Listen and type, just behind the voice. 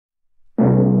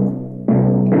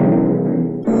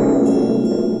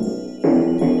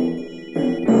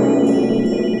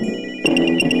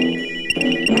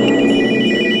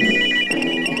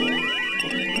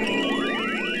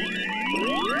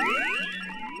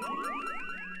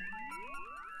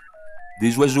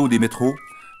Des oiseaux, des métros,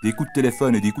 des coups de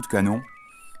téléphone et des coups de canon,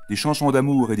 des chansons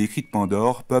d'amour et des cris de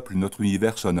Pandore peuplent notre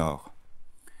univers sonore.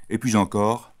 Et puis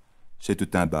encore,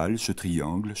 cette timbale, ce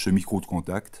triangle, ce micro de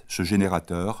contact, ce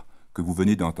générateur que vous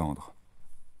venez d'entendre.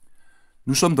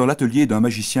 Nous sommes dans l'atelier d'un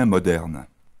magicien moderne.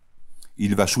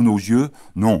 Il va sous nos yeux,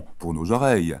 non pour nos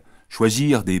oreilles,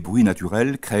 choisir des bruits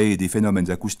naturels, créer des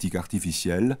phénomènes acoustiques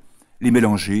artificiels, les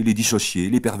mélanger, les dissocier,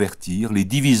 les pervertir, les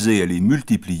diviser et les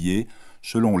multiplier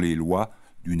selon les lois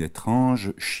d'une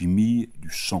étrange chimie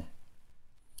du son.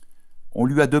 On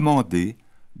lui a demandé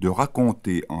de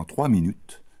raconter en 3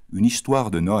 minutes une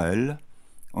histoire de Noël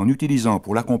en utilisant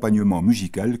pour l'accompagnement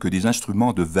musical que des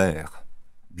instruments de verre.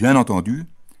 Bien entendu,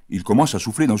 il commence à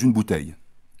souffler dans une bouteille.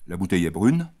 La bouteille est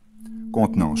brune,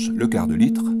 contenance le quart de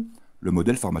litre, le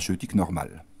modèle pharmaceutique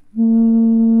normal.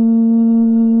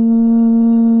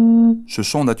 Ce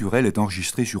son naturel est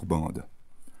enregistré sur bande.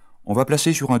 On va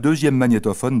placer sur un deuxième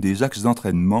magnétophone des axes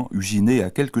d'entraînement usinés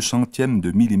à quelques centièmes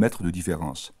de millimètre de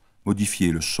différence,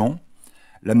 modifier le son,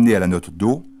 l'amener à la note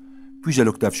Do, puis à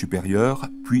l'octave supérieure,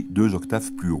 puis 2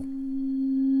 octaves plus haut.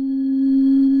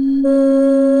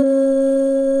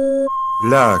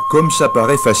 Là, comme ça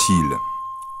paraît facile,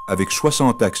 avec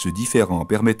 60 axes différents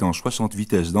permettant 60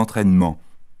 vitesses d'entraînement,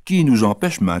 qui nous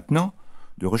empêche maintenant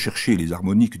de rechercher les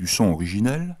harmoniques du son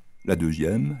originel, la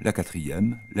deuxième, la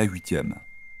quatrième, la huitième.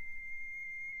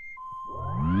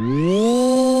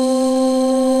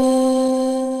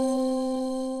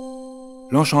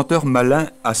 L'enchanteur malin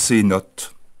a ses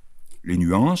notes. Les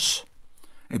nuances,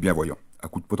 eh bien voyons, à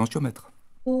coup de potentiomètre.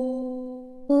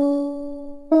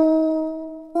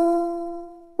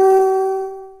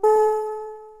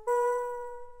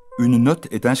 Une note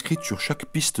est inscrite sur chaque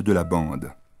piste de la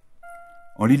bande.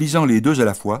 En les lisant les deux à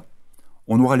la fois,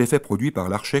 on aura l'effet produit par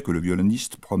l'archet que le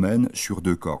violoniste promène sur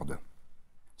 2 cordes.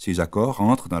 Ces accords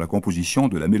entrent dans la composition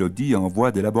de la mélodie en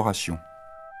voie d'élaboration.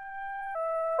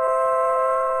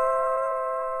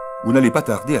 Vous n'allez pas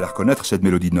tarder à la reconnaître, cette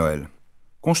mélodie de Noël.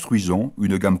 Construisons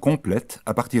une gamme complète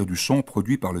à partir du son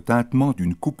produit par le tintement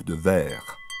d'une coupe de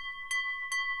verre.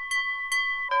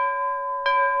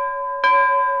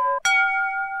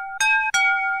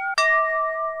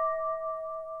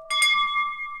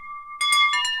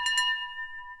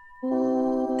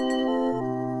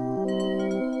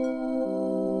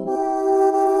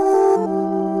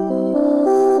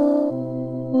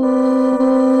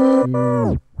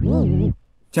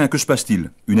 Tiens, que se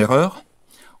passe-t-il? Une erreur?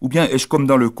 Ou bien est-ce comme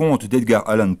dans le conte d'Edgar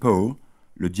Allan Poe,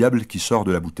 le diable qui sort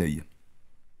de la bouteille?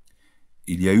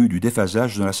 Il y a eu du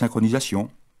déphasage dans la synchronisation.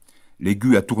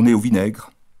 L'aigu a tourné au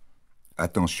vinaigre.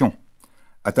 Attention,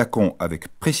 attaquons avec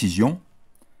précision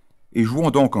et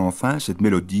jouons donc enfin cette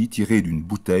mélodie tirée d'une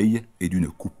bouteille et d'une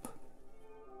coupe.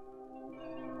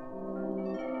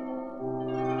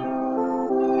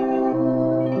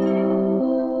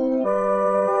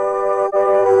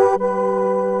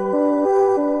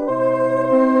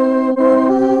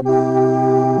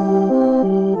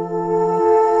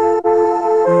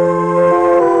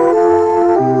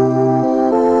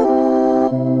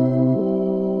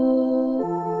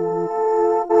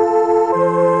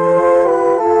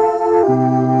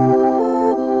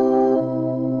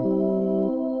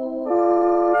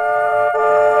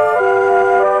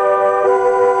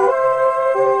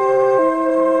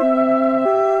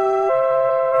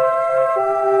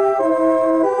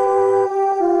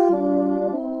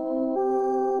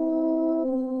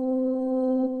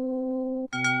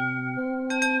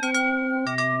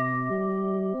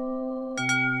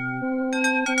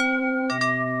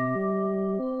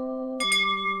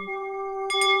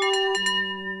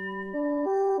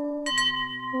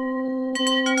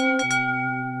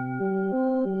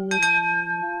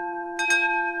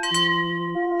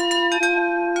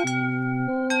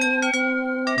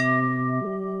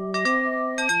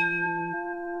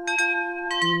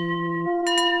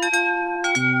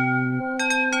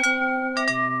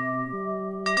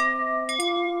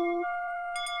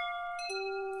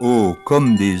 Oh,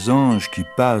 comme des anges qui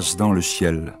passent dans le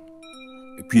ciel.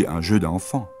 Et puis un jeu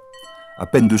d'enfant. À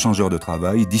peine 200 heures de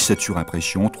travail, 17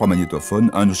 surimpressions, 3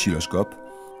 magnétophones, un oscilloscope.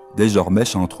 Désormais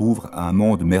s'entr'ouvre un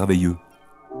monde merveilleux.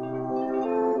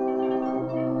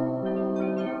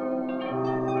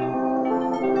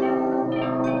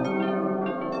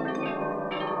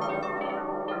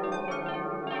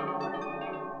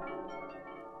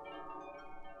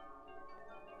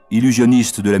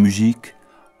 Illusionnistes de la musique,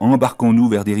 embarquons-nous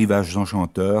vers des rivages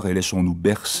enchanteurs et laissons-nous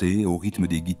bercer au rythme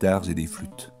des guitares et des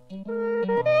flûtes.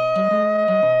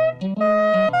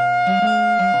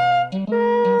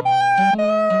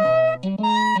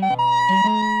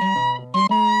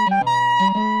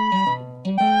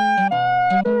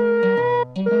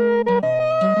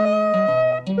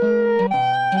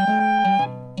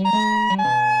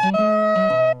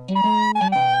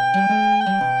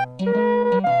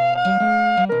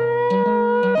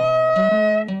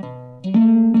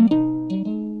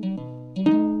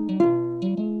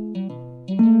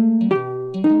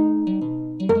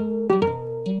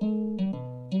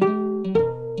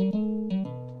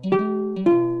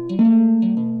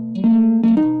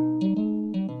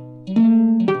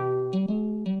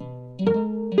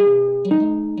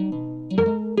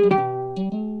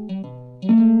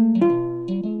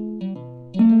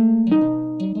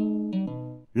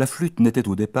 La flûte n'était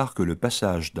au départ que le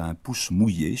passage d'un pouce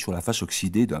mouillé sur la face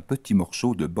oxydée d'un petit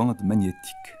morceau de bande magnétique.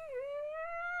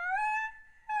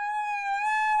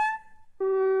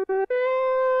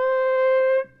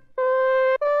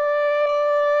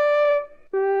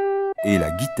 Et la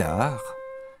guitare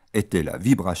était la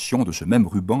vibration de ce même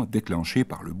ruban déclenché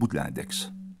par le bout de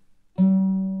l'index.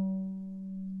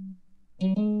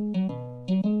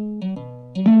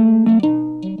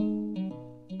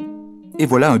 Et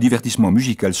voilà un divertissement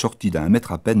musical sorti d'un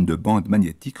mètre à peine de bande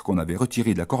magnétique qu'on avait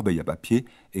retiré de la corbeille à papier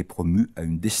et promu à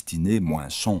une destinée moins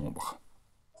sombre.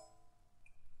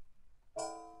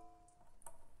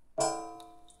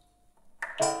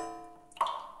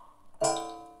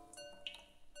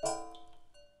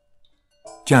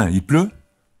 Tiens, il pleut?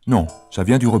 Non, ça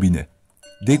vient du robinet.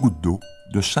 Des gouttes d'eau,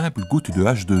 de simples gouttes de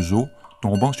H2O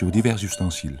tombant sur divers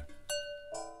ustensiles.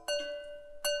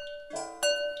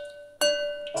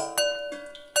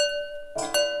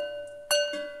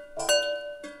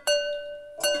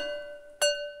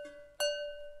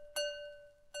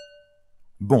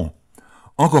 Bon,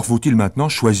 encore faut-il maintenant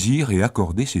choisir et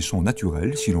accorder ces sons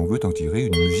naturels si l'on veut en tirer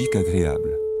une musique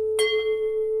agréable.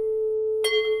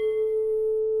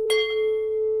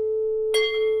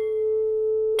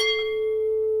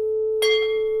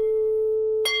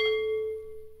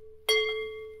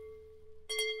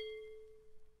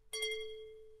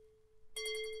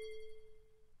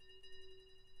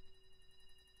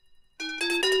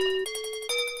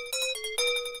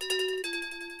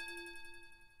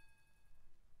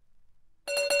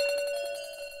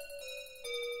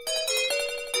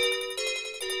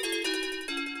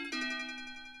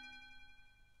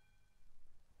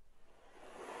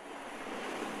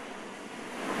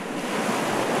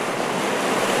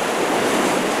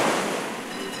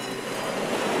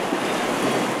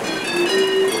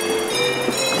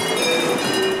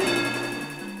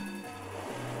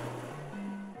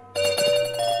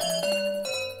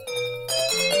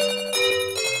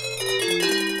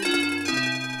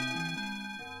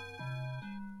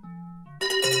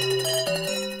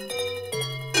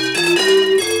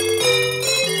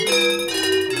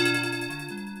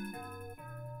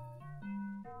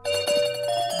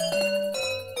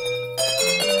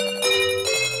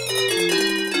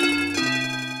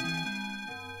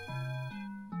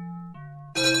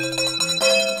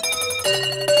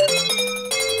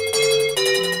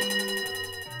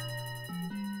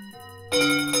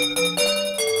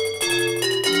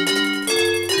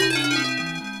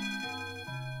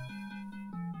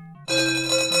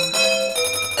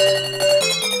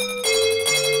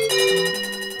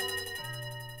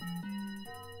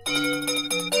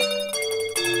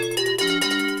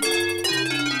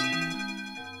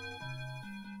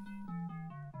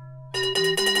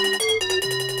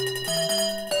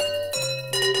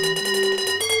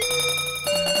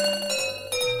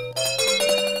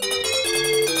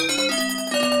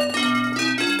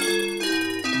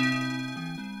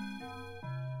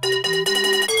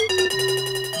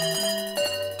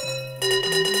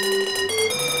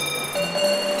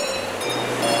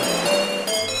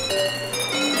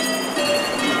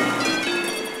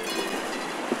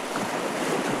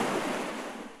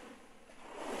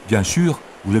 Bien sûr,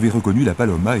 vous avez reconnu la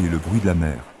paloma et le bruit de la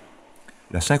mer.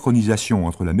 La synchronisation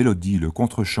entre la mélodie, le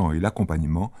contre-champ et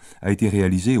l'accompagnement a été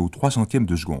réalisée au 300e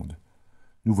de seconde.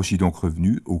 Nous voici donc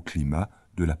revenus au climat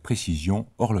de la précision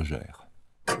horlogère.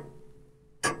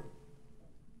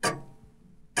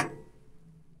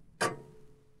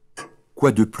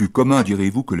 Quoi de plus commun,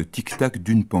 direz-vous, que le tic-tac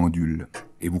d'une pendule?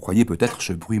 Et vous croyez peut-être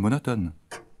ce bruit monotone.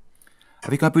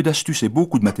 Avec un peu d'astuce et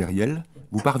beaucoup de matériel,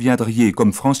 vous parviendriez,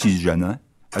 comme Francis Jeannin,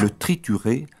 à le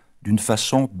triturer d'une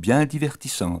façon bien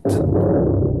divertissante.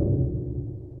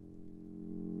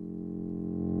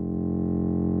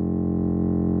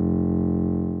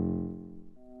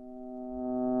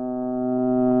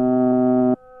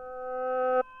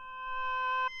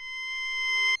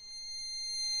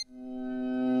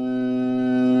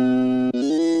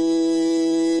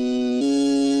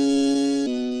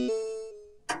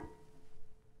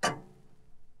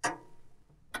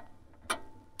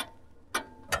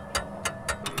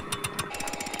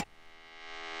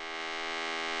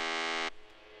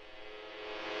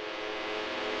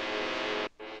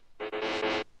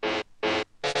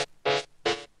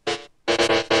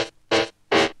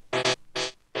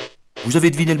 Vous avez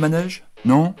deviné le manège?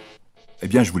 Non? Eh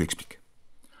bien, je vous l'explique.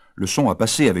 Le son a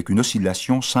passé avec une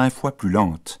oscillation 5 fois plus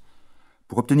lente.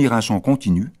 Pour obtenir un son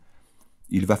continu,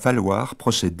 il va falloir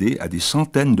procéder à des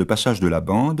centaines de passages de la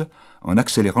bande en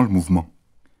accélérant le mouvement.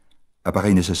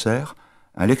 Appareil nécessaire,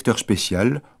 un lecteur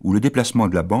spécial où le déplacement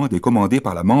de la bande est commandé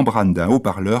par la membrane d'un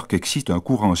haut-parleur qu'excite un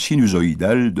courant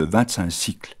sinusoïdal de 25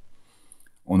 cycles.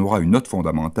 On aura une note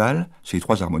fondamentale, ces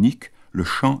 3 harmoniques, le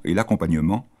chant et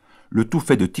l'accompagnement, le tout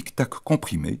fait de tic-tac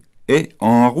comprimé, et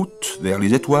en route vers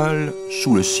les étoiles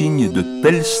sous le signe de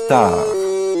telle star.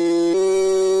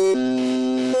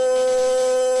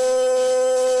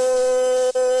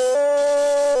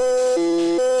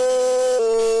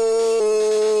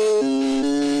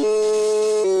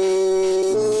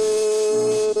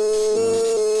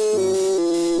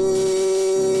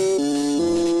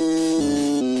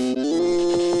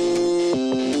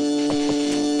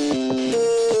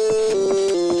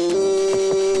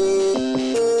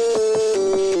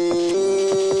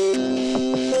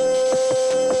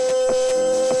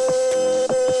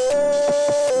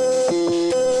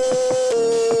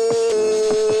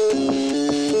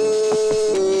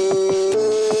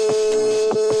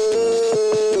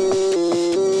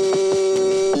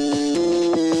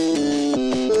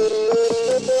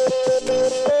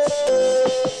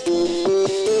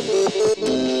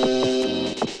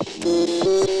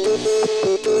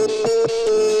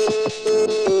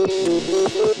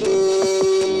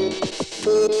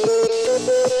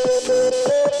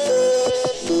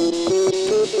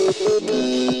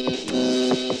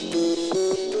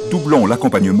 Doublons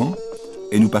l'accompagnement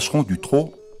et nous passerons du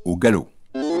trot au galop.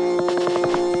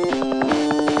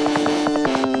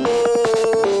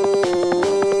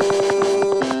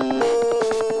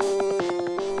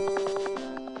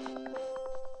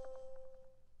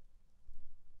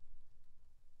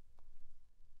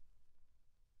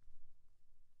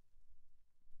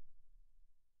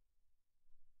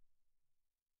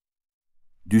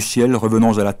 Du ciel,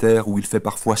 revenons à la terre où il fait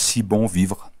parfois si bon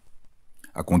vivre,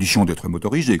 à condition d'être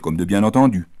motorisé, comme de bien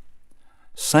entendu.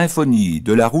 Symphonie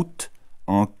de la route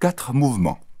en 4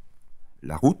 mouvements.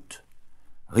 La route,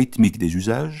 rythmique des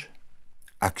usages,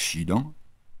 accident,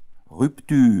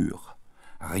 rupture.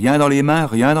 Rien dans les mains,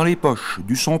 rien dans les poches,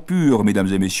 du son pur,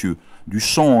 mesdames et messieurs, du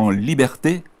son en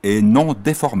liberté et non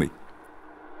déformé.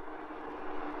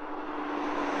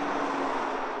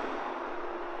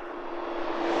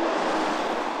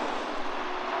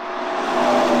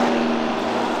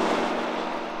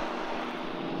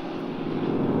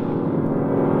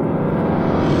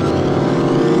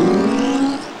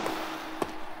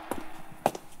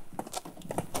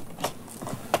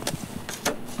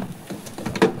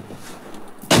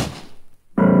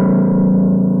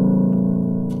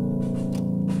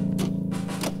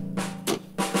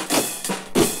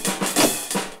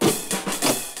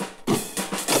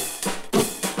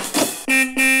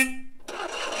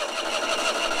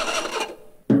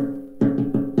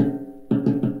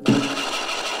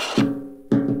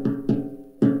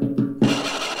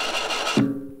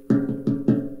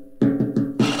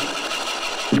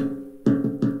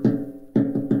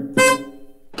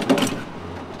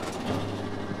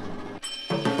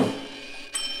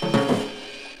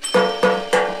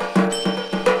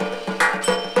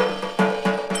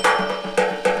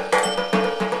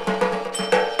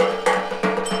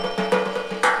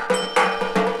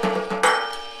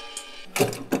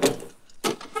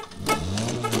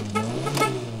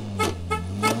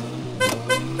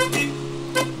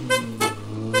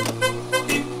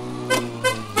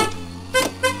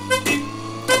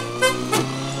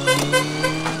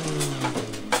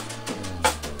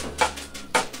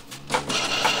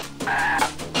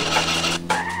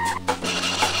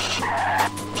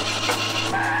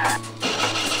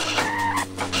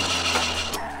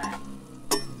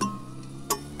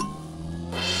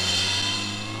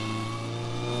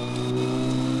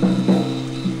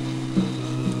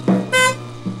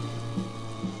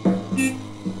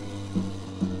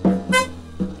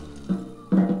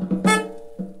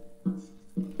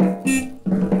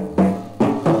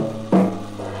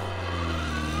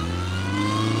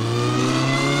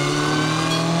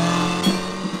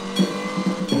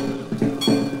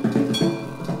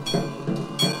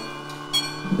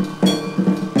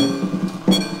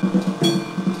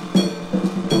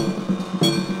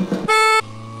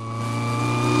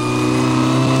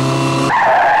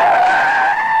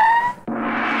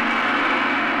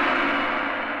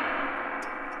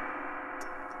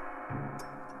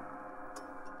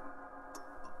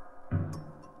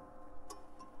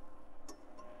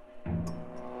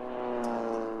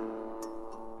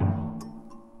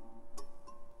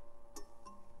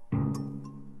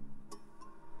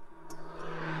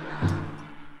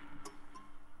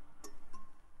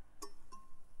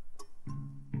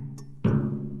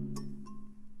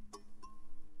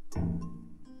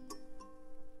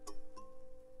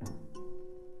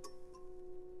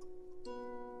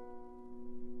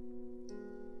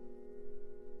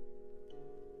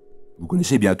 Vous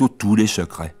connaissez bientôt tous les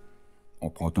secrets.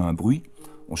 On prend un bruit,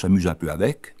 on s'amuse un peu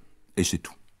avec, et c'est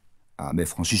tout. Ah, mais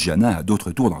Francis Jeannin a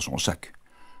d'autres tours dans son sac.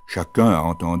 Chacun a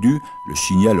entendu le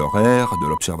signal horaire de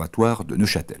l'observatoire de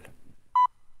Neuchâtel.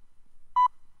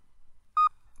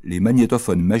 Les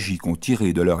magnétophones magiques ont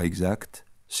tiré de l'heure exacte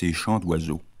ces chants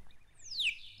d'oiseaux.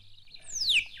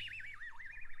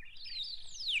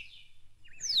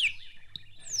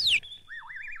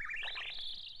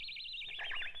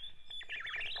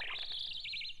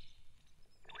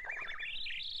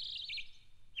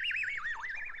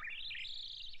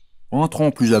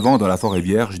 Entrons plus avant dans la forêt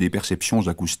vierge des perceptions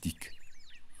acoustiques.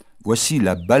 Voici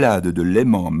la ballade de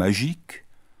l'aimant magique,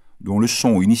 dont le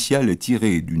son initial est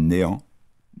tiré du néant,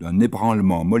 d'un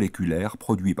ébranlement moléculaire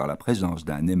produit par la présence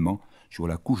d'un aimant sur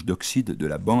la couche d'oxyde de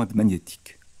la bande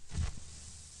magnétique.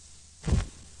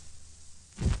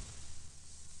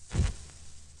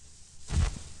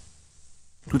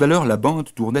 Tout à l'heure, la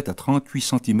bande tournait à 38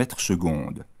 cm/s.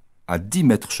 À 10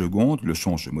 mètres/s, le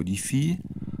son se modifie,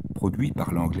 produit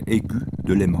par l'angle aigu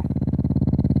de l'aimant.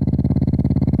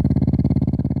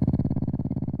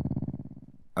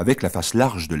 Avec la face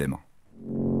large de l'aimant.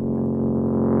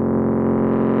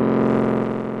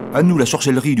 À nous la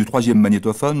sorcellerie du troisième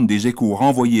magnétophone, des échos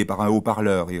renvoyés par un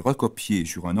haut-parleur et recopiés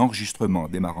sur un enregistrement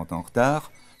démarrant en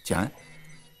retard. Tiens,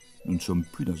 nous ne sommes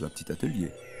plus dans un petit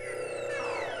atelier.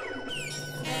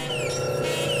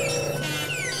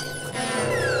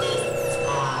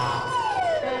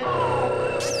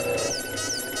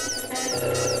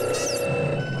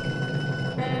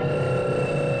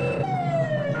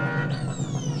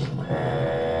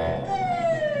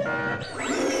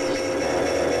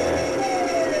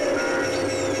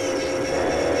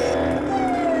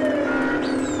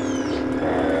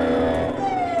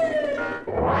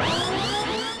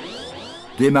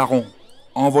 Démarrons,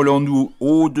 envolons-nous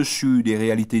au-dessus des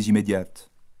réalités immédiates.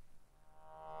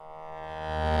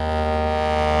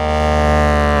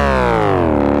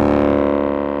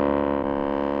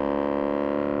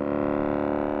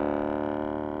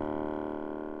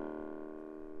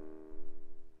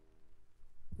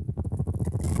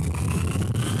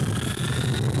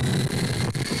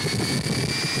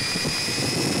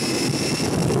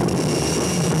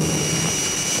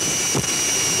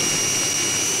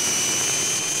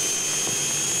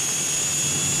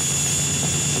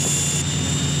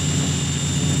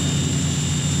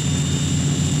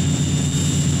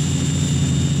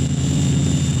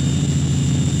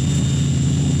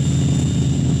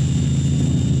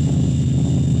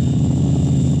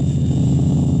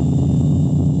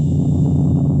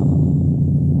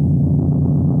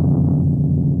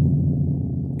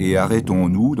 Et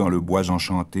arrêtons-nous dans le bois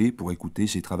enchanté pour écouter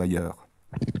ces travailleurs.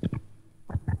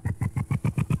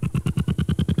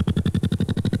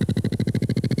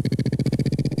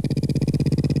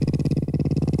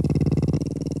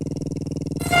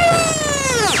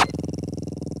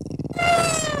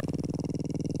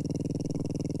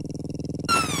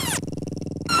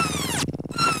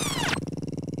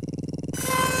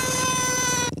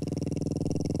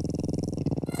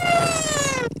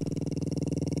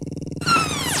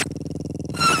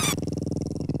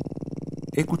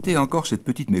 Écoutez encore cette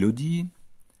petite mélodie,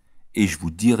 et je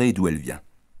vous dirai d'où elle vient.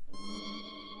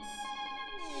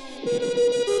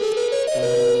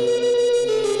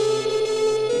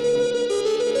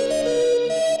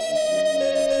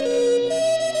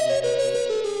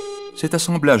 Cet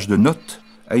assemblage de notes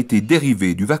a été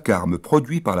dérivé du vacarme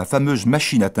produit par la fameuse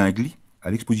machine à Tinguely à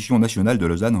l'exposition nationale de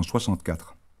Lausanne en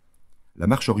 1964. La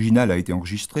marche originale a été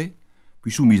enregistrée,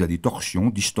 puis soumise à des torsions,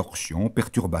 distorsions,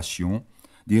 perturbations.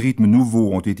 Des rythmes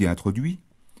nouveaux ont été introduits,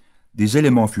 des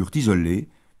éléments furent isolés,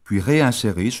 puis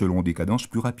réinsérés selon des cadences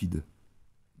plus rapides.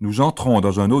 Nous entrons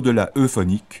dans un au-delà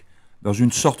euphonique, dans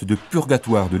une sorte de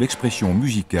purgatoire de l'expression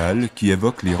musicale qui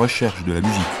évoque les recherches de la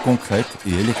musique concrète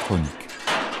et électronique.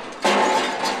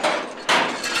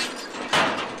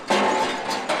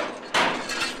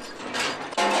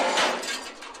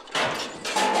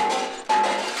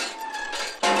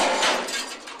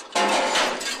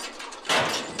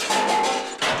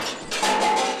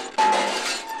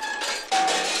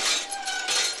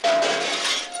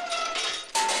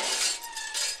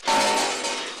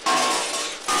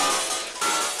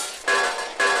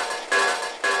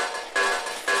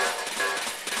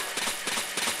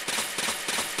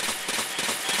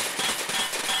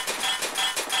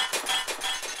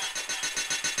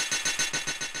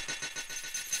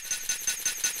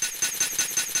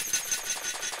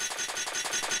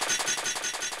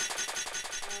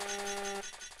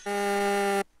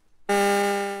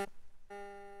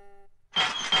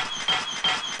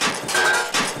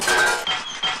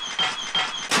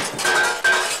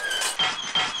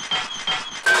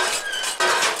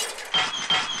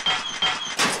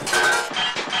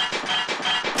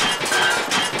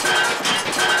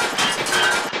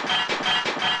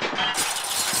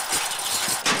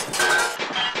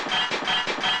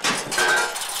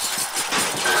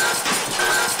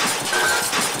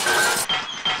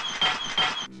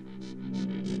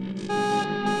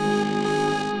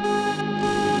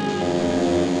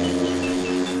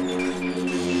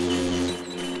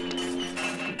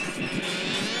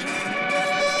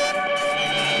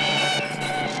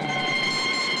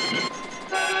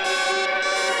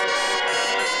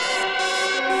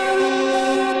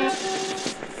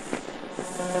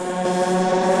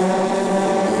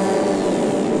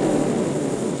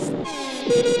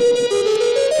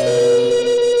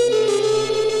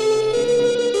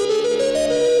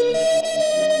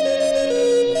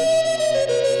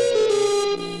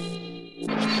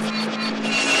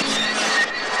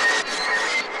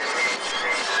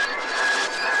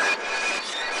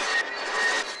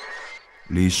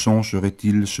 sons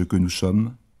seraient-ils ce que nous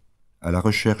sommes, à la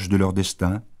recherche de leur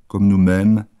destin, comme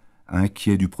nous-mêmes,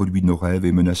 inquiets du produit de nos rêves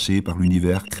et menacés par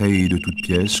l'univers créé de toutes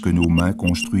pièces que nos mains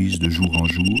construisent de jour en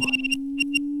jour?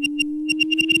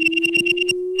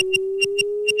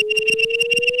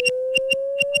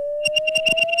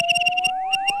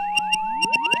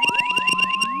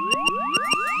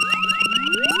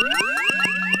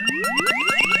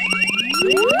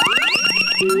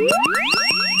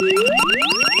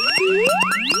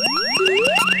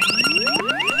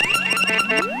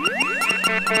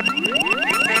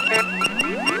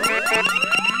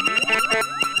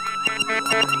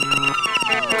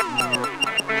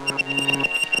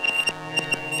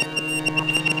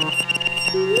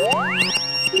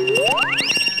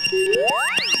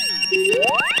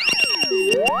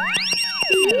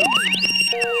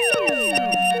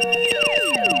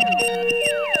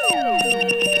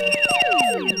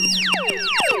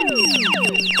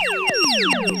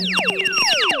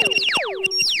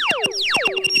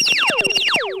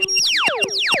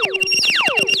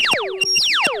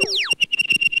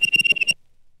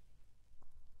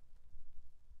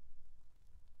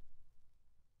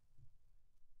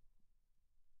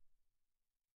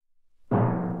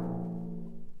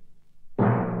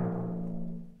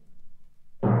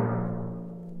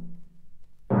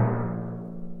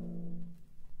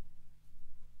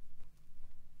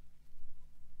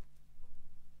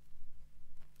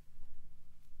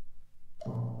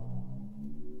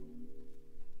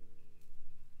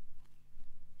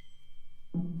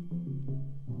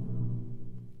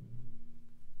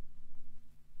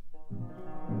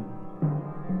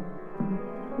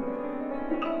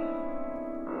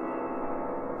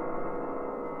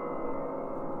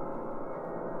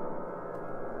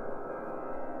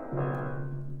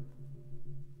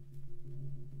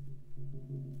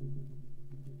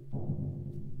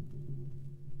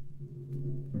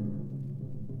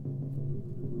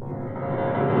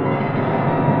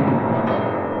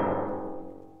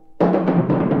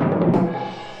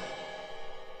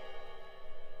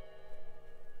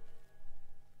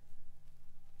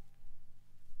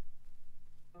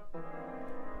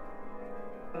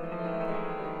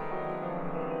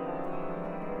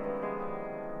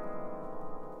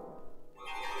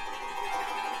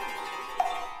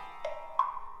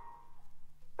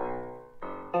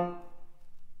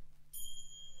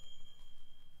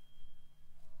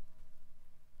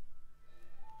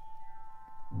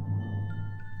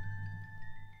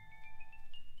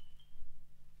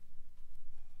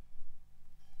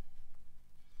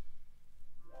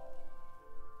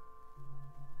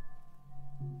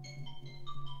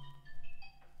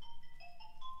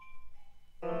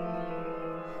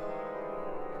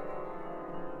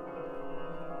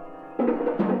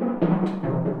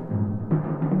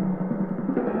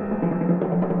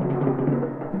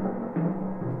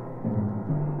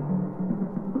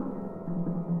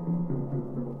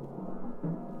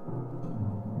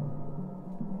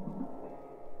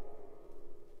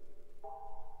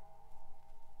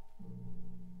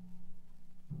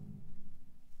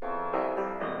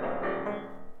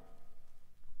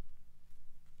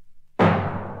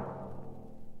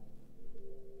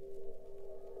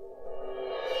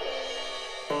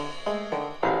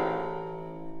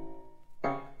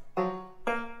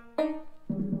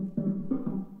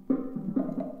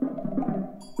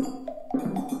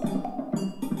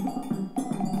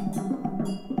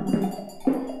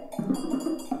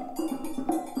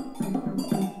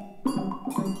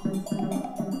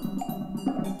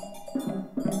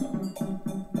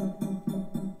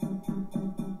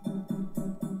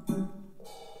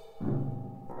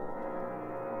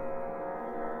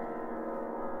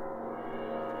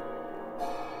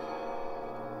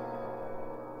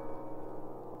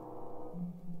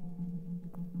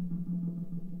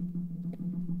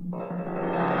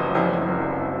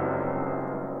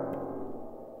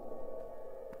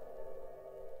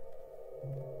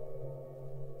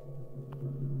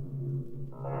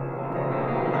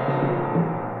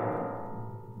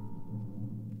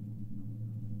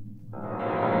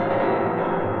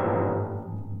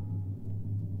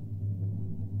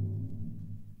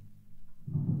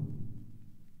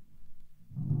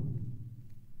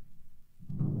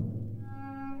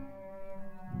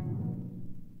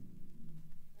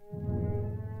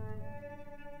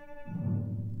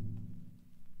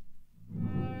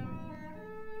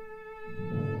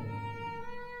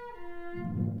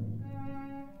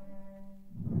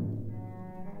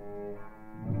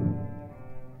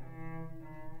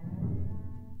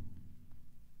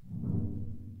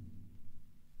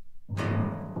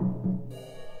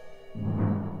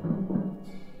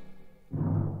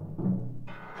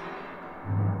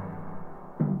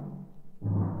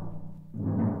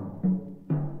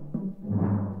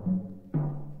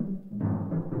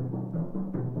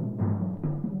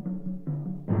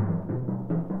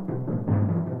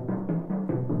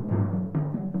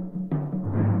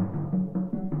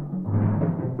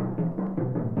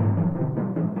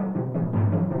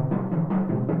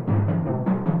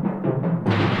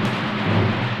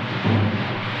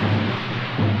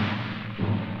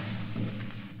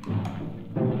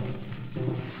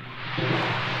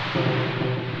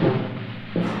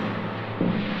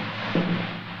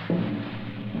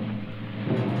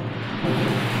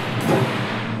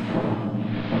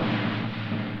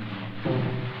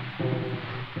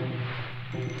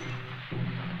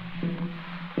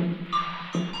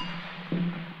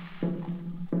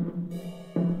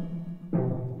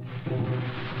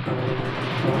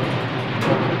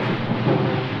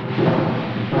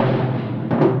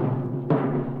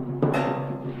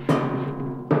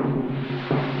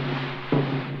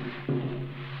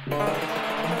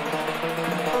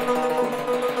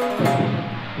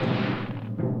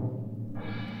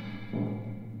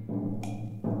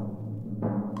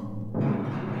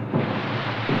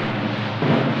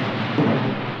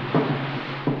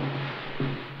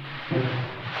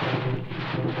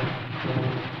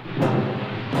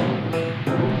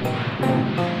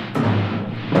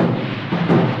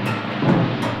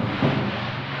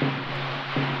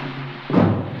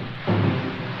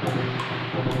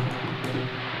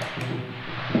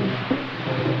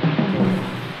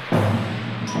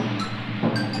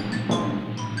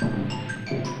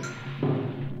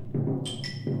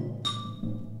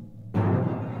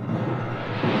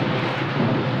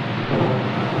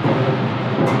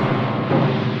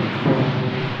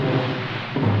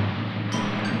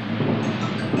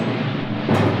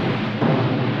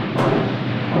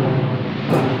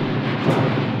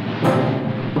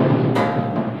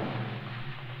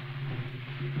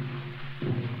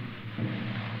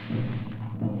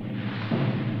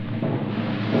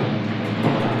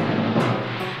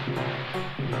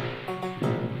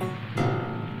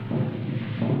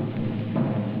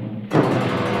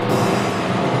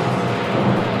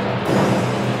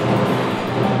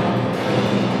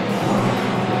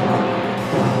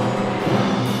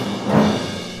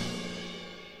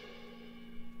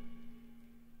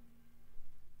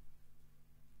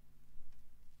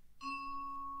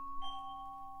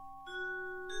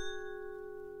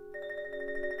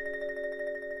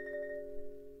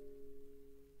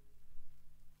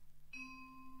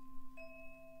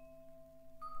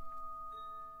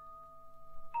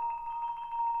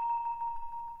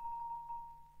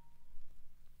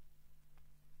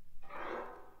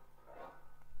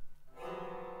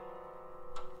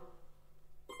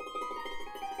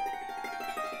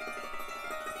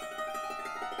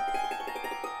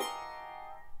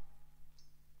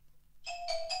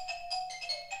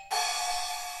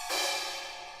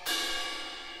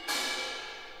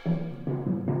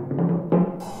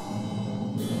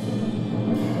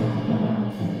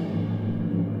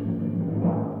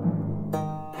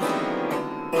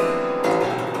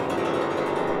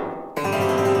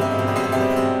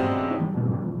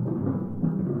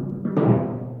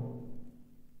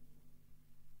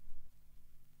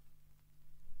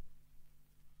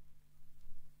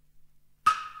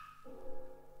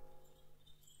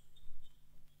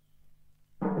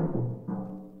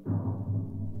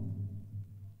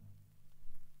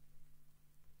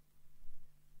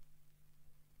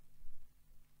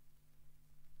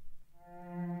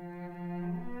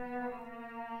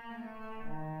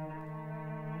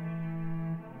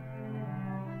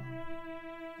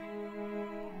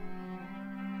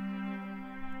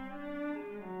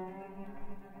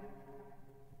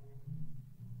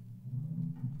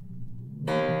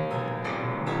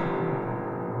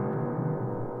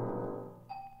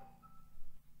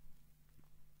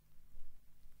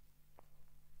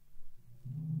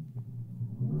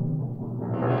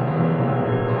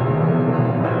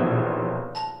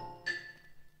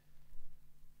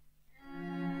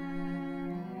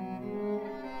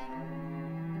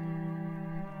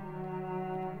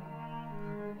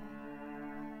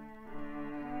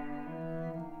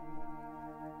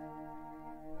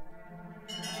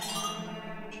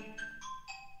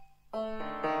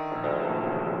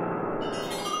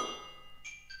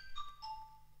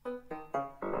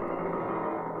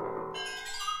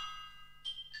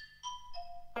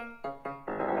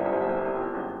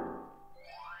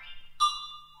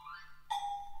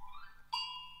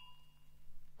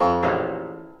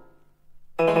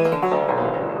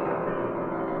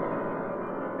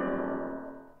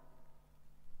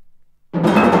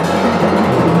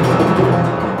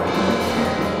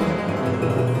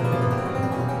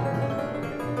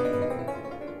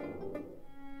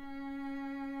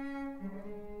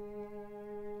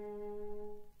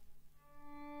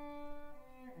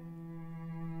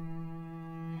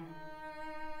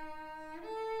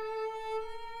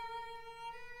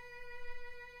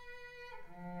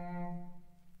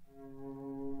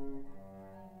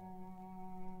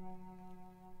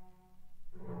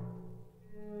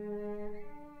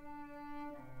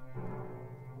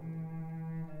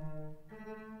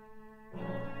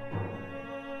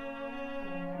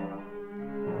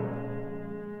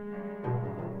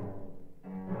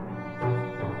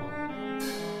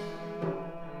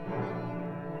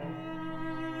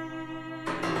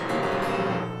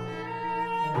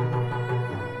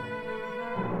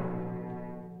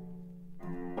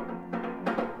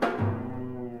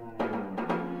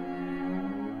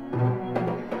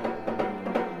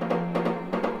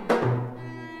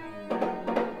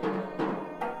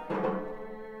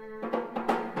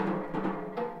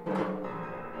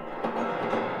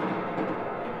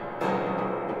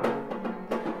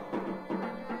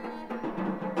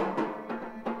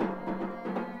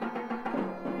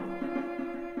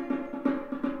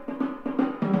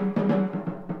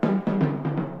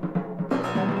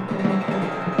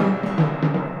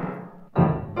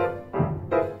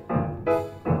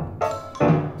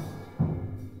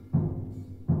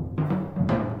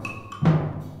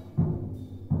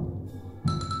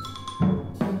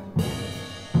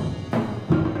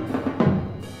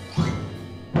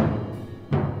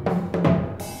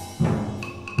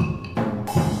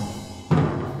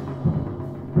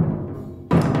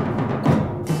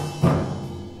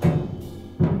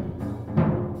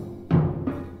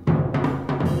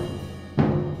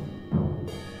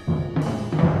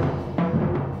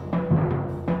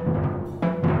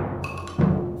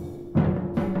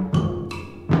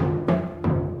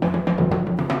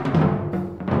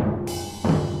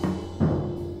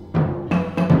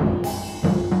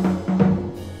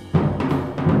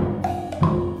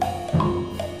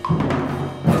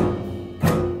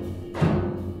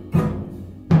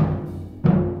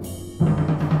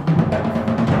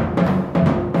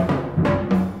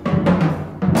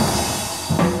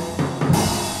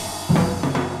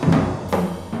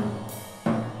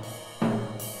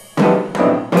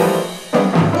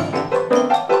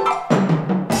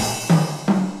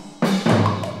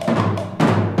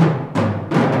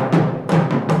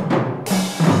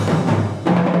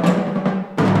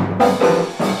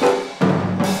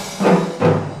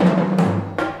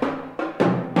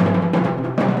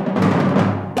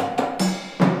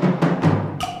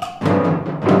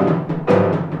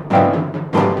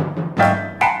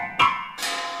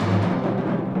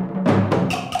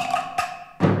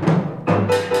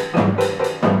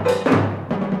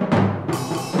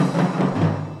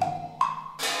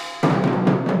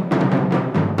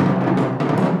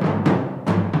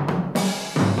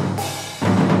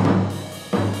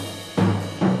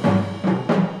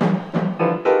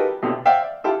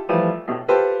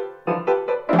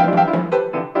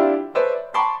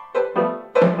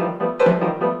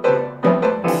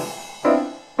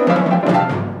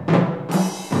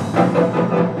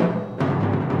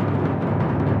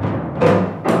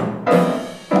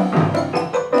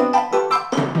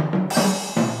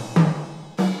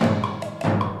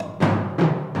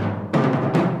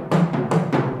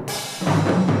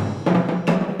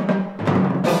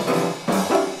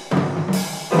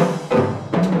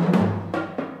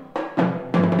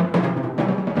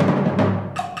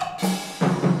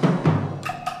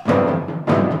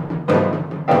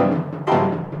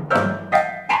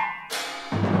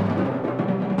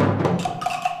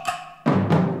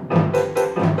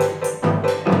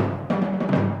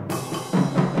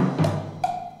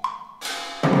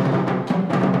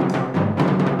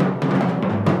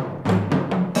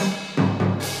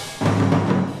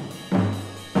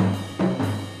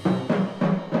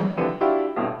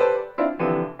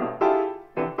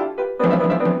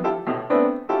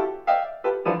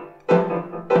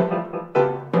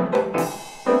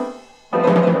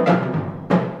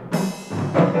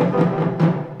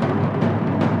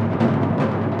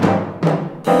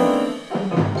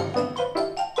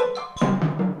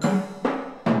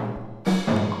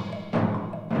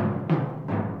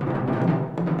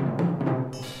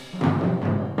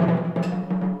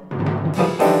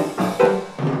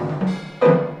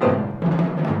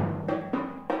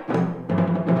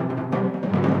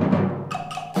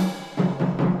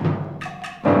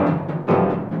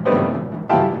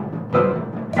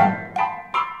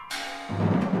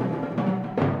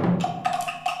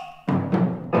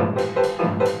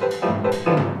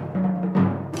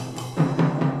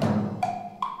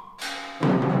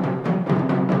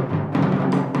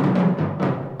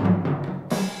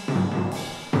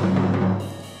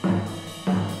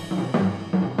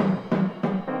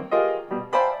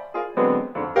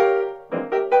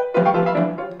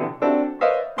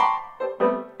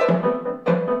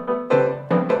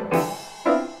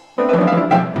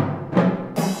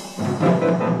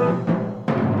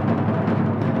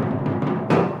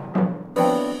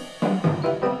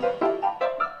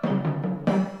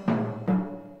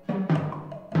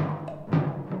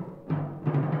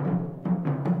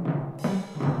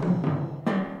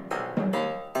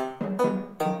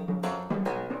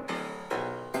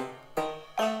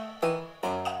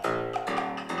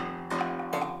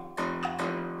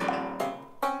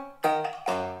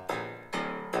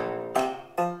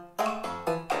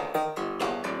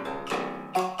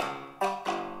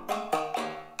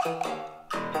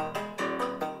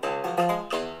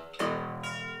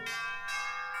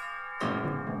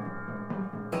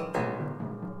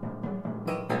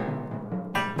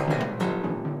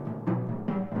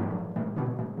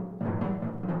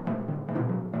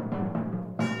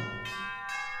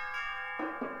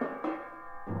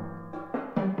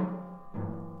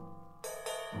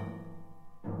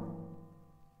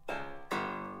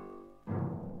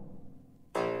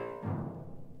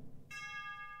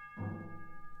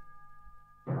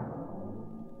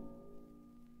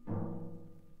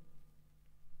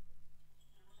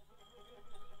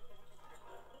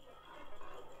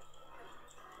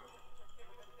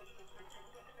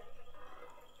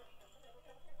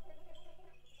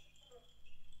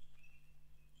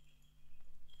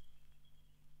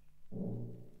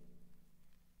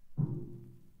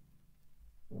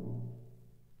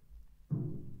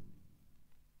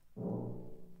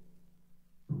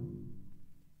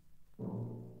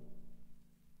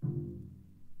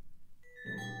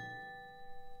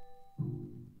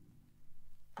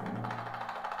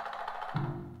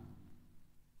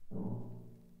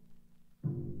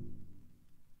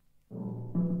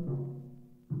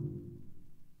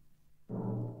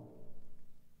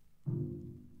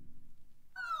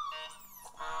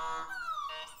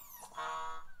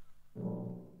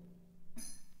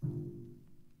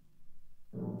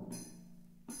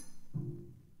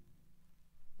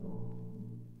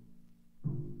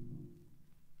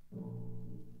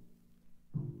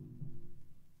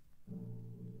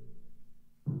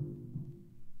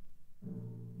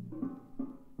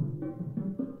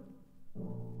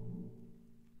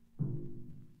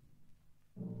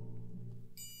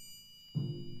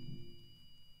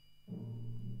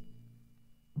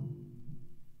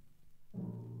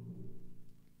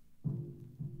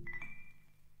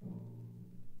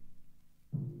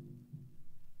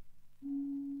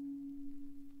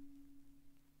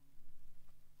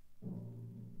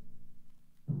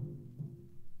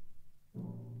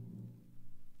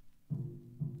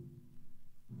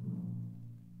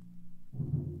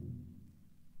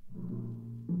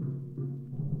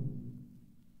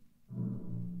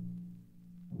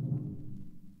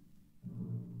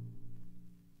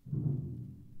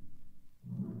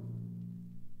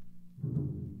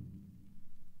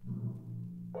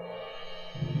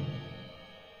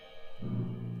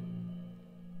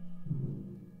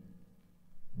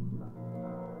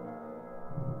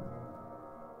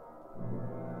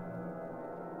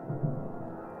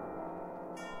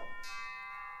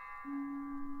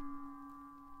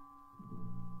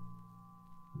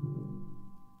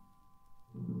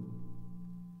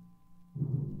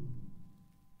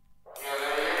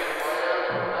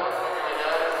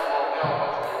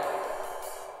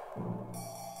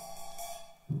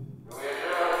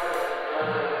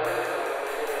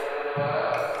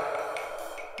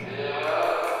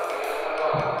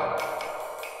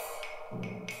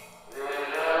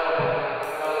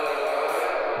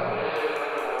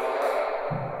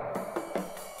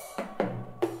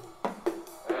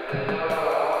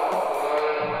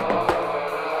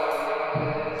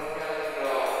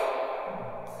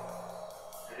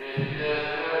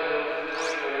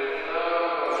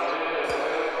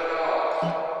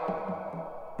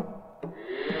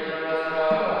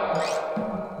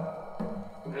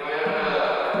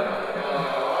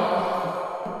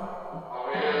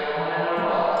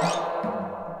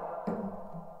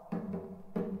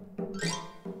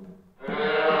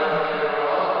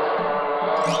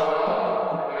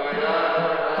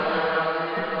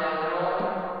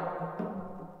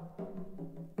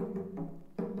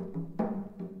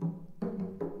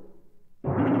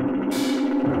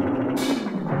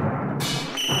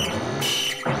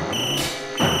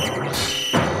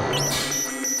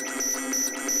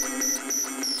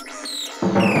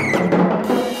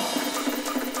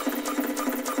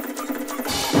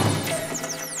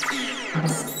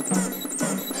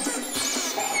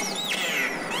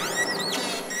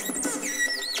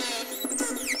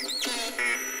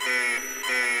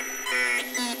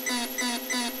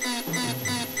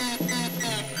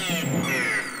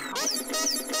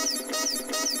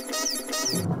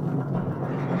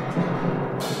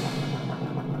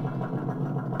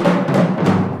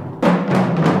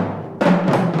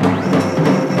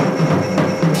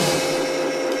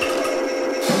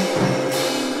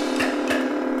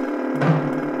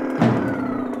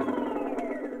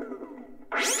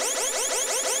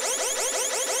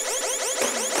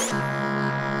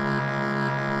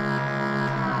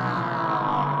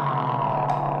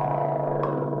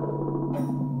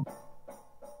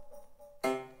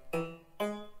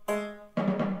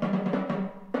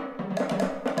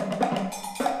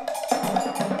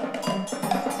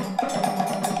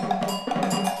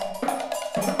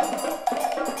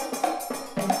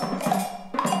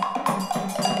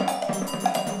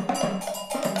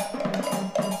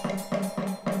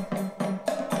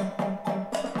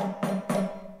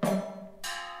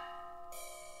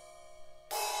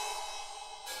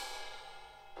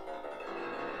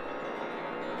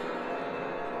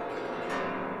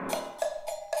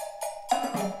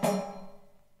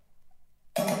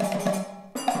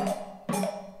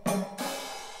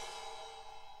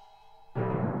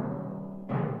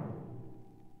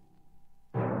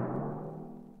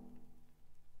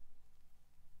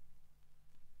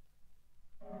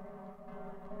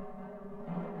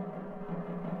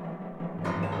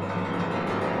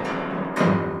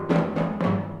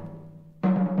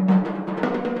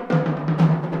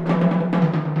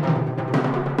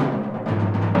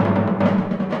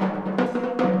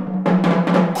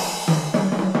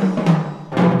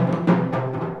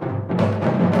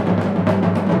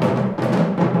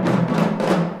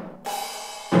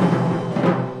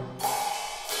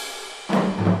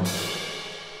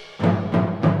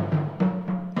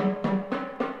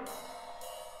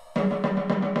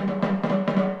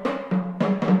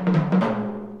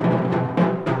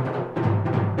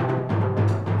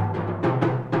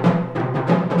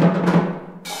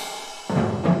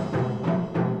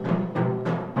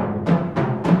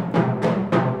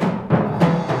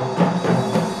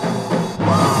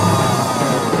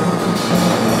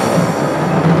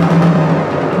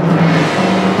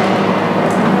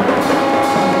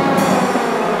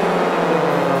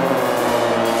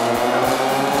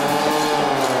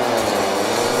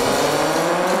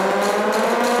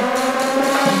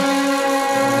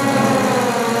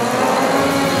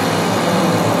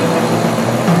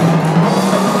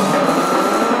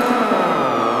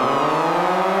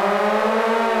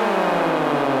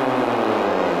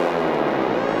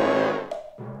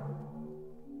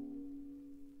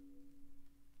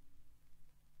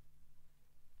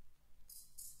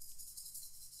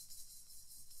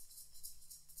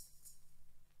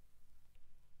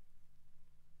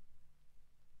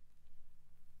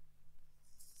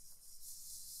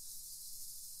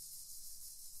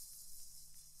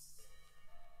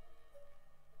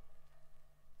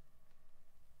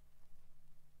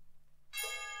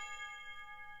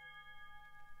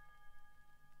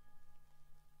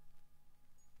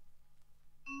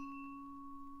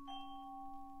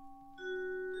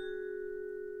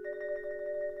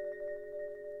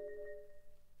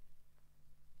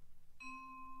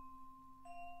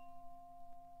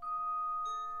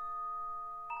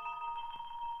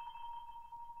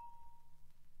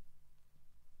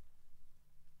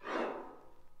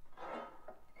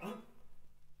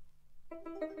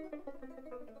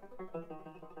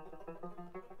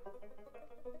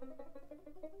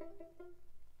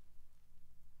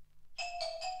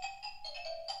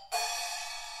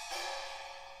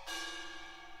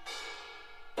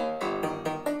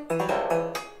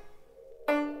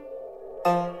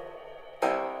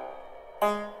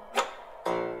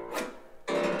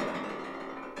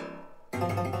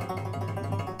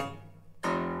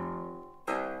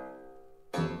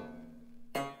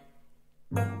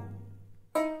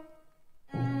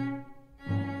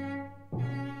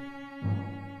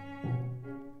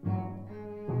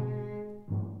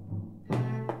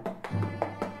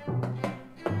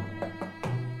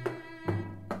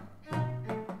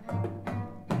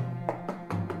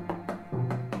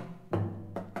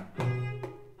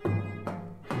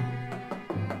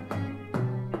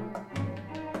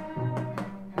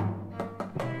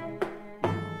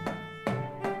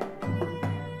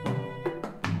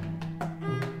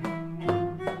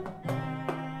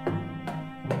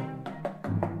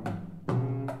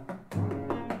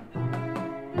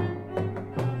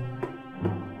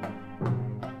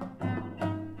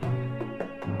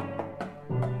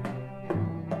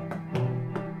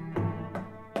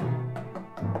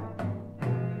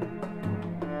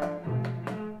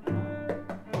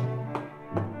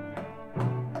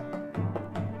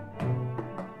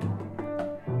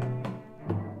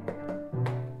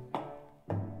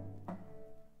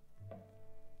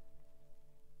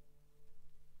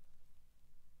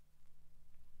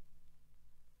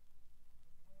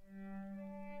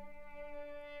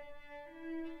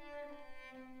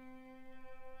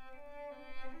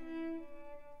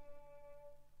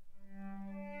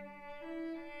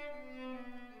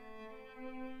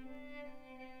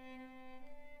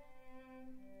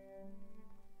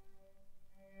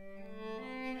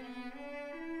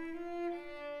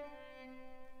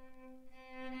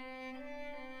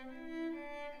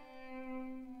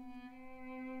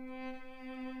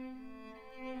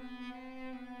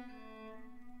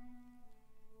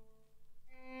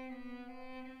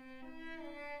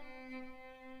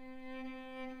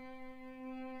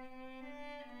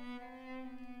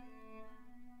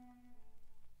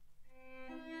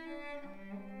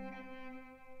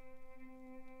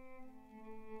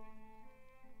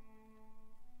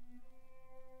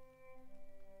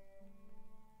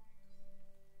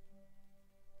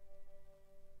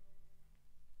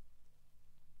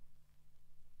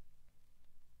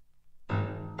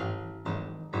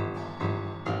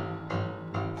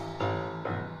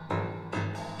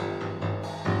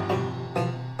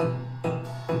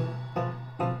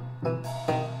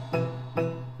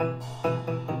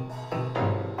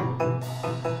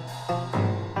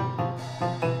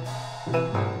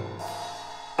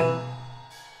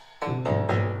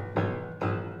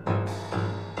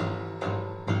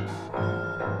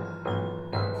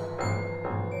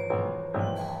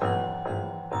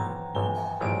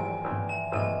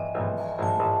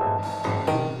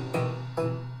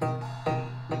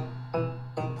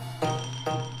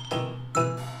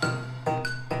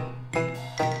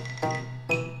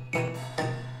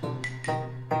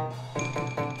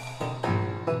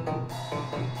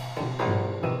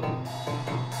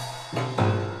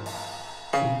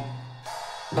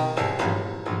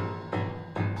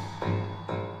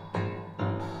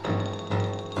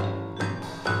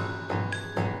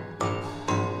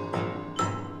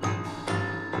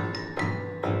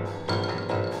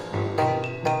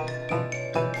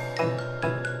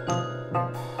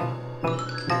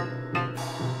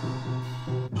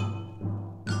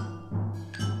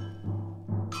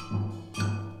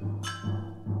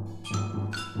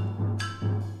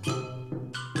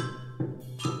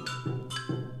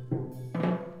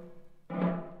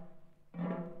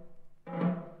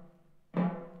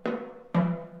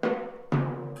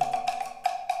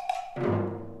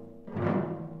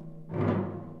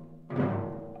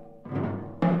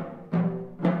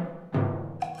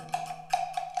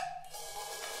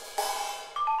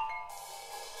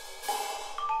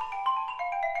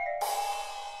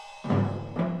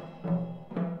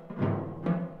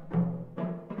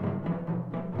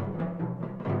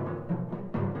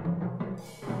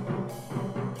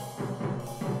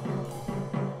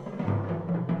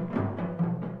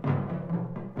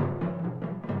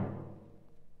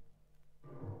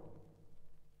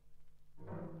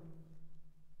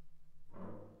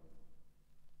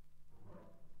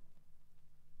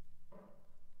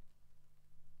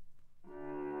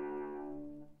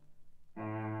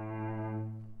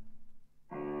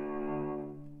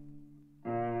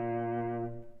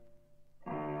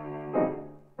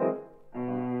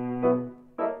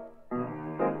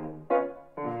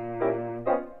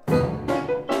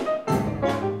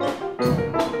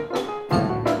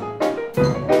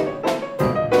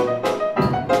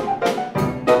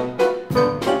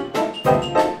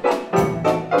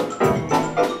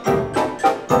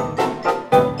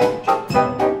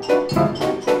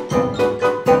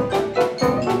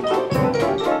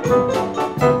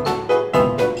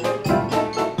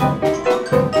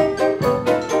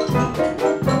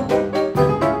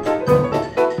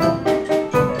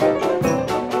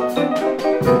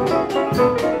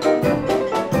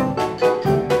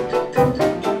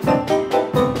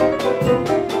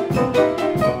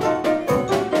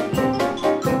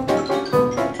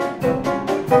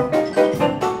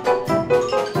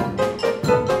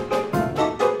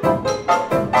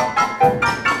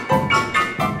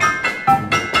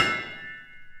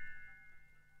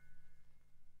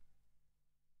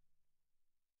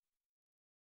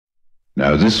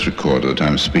 Now, this recorder that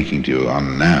I'm speaking to you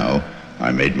on now,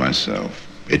 I made myself.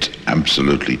 It's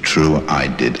absolutely true, I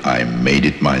did. I made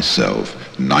it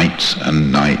myself. Nights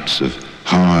and nights of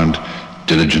hard,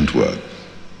 diligent work.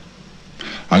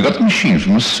 I got the machine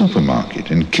from a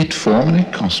supermarket in kit form, and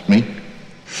it cost me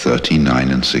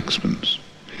 39 and sixpence.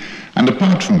 And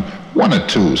apart from one or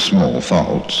two small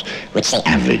faults, which the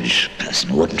average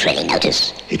person wouldn't really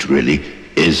notice, it really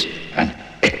is an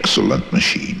excellent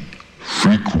machine.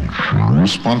 Frequency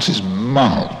response is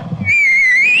mild.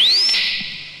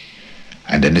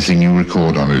 And anything you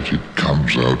record on it, it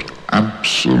comes out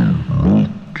absolutely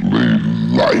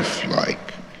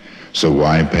lifelike. So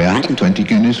why pay 120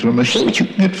 guineas for a machine which you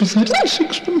can get for 39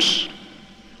 sixpence?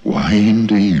 Why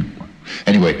indeed?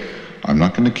 Anyway, I'm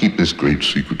not going to keep this great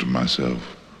secret to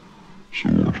myself. So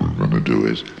what I'm going to do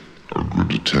is, I'm going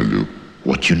to tell you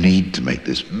what you need to make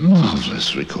this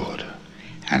marvelous recorder.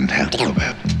 And how to go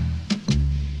about it.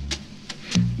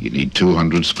 You need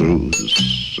 200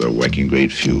 screws, a whacking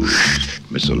grade fuse,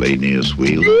 miscellaneous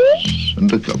wheels,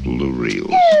 and a couple of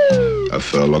reels, a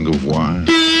furlong of wire,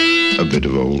 a bit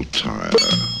of old tire,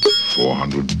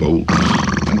 400 bolts,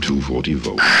 and 240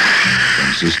 volts,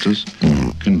 transistors,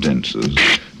 condensers,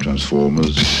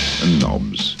 transformers, and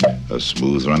knobs, a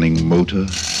smooth-running motor,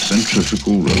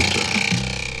 centrifugal rotor,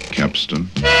 capstan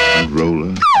and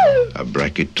roller, a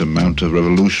bracket to mount a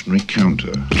revolutionary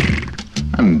counter.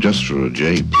 And just for a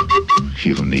jape,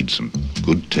 you'll need some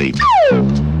good tape.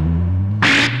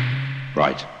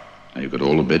 Right, now you've got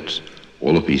all the bits,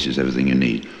 all the pieces, everything you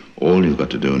need. All you've got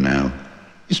to do now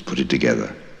is put it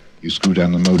together. You screw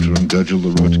down the motor and gurgle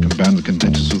the rotor, combine the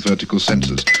condensers with vertical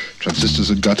sensors. Transistors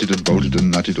are gutted and bolted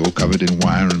and nutted, all covered in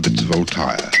wire and bits of old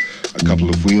tire. A couple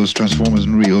of wheels, transformers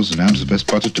and reels, an ounce of best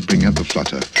butter to bring out the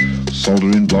flutter.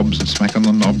 Solder in blobs and smack on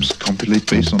the knobs, compilate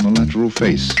bass on the lateral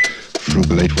face.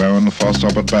 Frugulate wire on the fast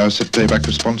starboard bow, set playback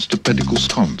response to pedicle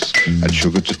sconce. Add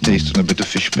sugar to taste and a bit of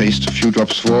fish paste, a few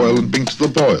drops of oil and bring to the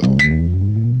boil.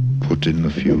 Put in the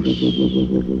fuse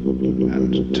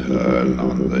and turn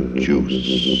on the juice.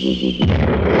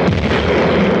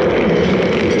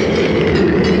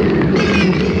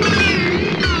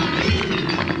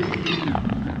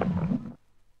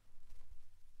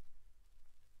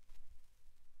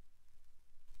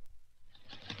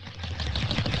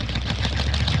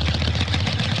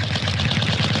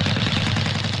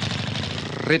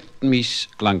 Ritmisch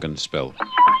klankenspel.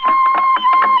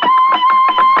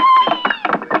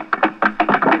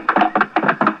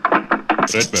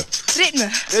 Ritme. Ritme.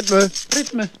 Ritme.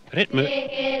 Ritme. Ritme. 2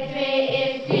 keer 2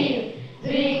 is 4.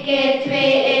 3 keer 2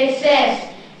 is 6.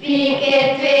 4 keer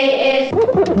 2 is...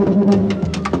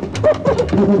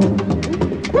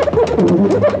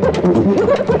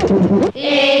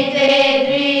 1, 2,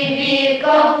 3, 4,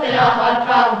 komt er nog wat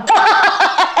van.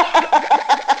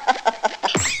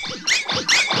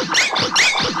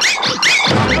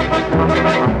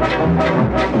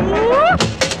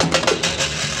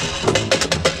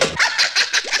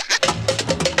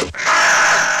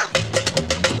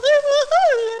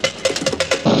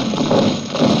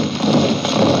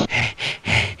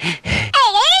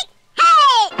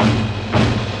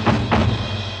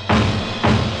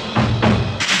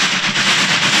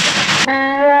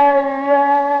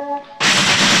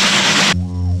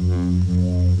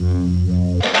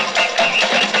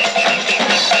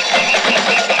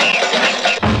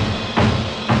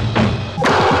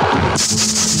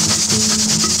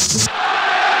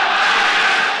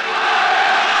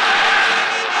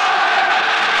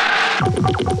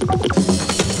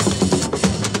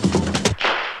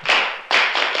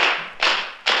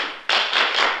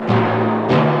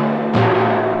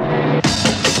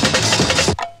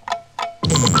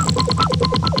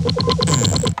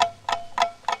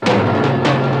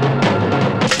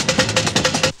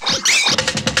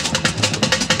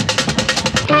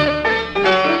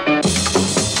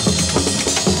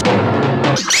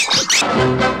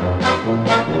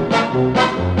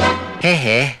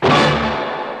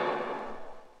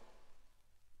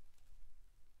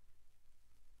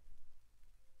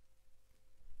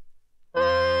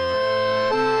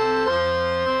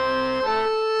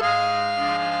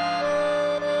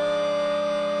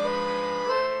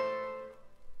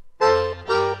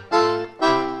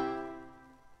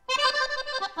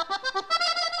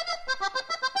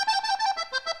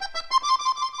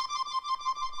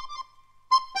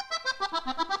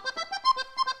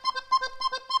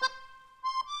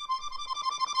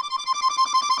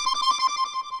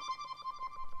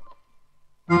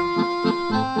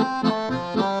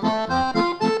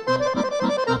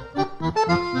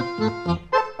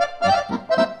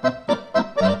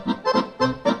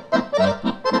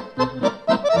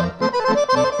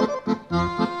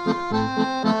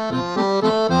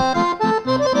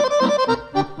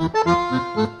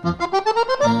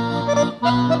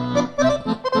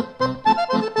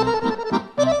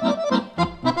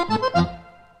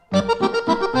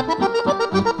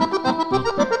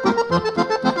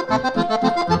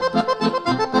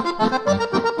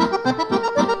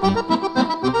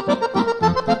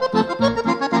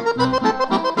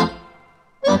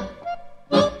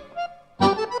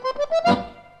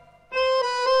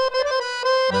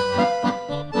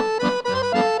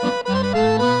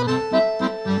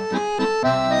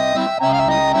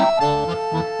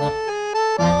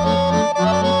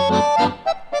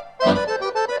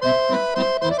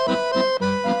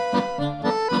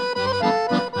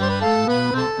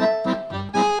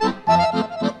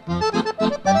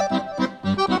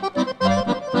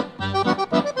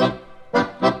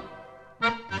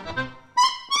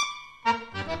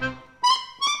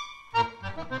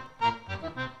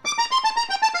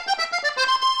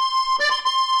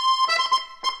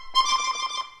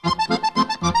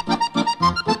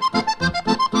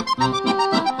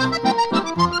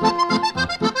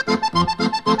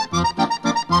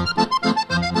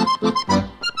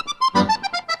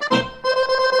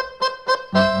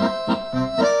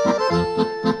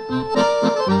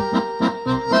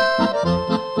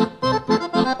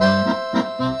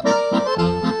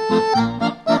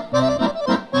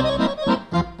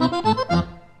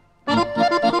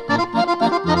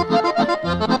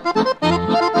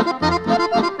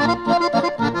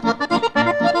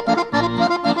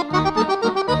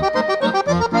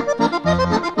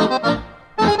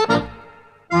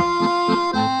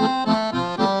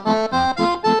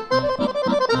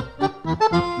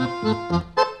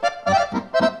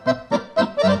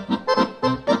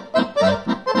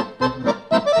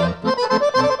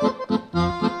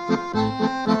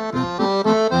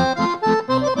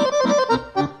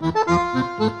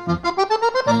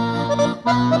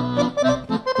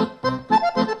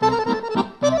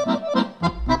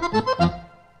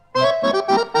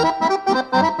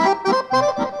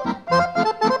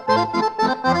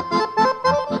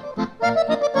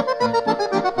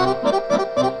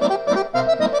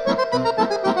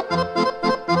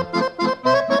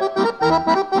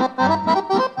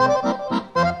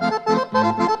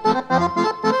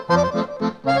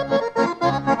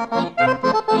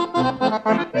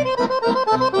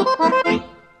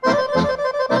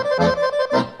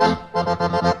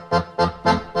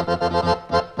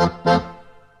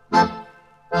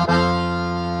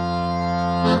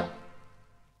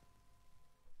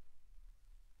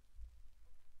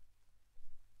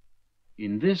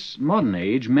 In this modern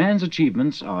age, man's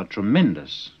achievements are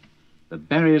tremendous. The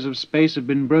barriers of space have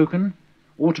been broken.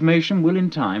 Automation will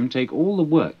in time take all the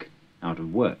work out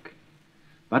of work.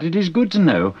 But it is good to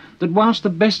know that whilst the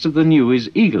best of the new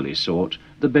is eagerly sought,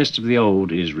 the best of the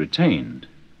old is retained.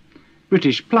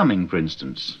 British plumbing, for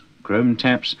instance, chrome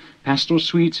taps, pastel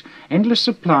suites, endless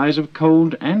supplies of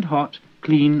cold and hot,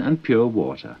 clean and pure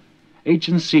water.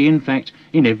 H&C, in fact,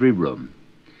 in every room.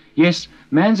 Yes,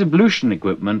 man's ablution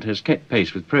equipment has kept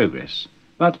pace with progress.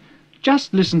 But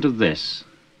just listen to this.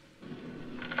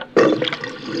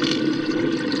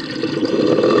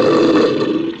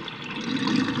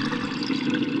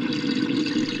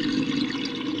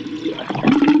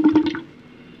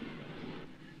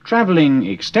 Travelling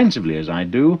extensively as I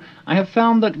do, I have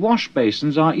found that wash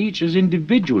basins are each as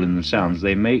individual in the sounds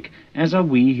they make as are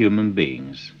we human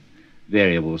beings.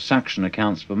 Variable suction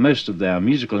accounts for most of their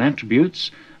musical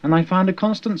attributes, and I find a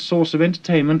constant source of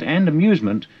entertainment and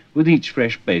amusement with each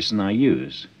fresh basin I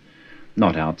use.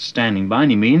 Not outstanding by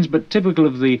any means, but typical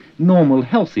of the normal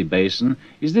healthy basin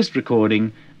is this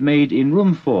recording made in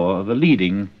room 4 of a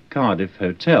leading Cardiff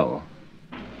hotel.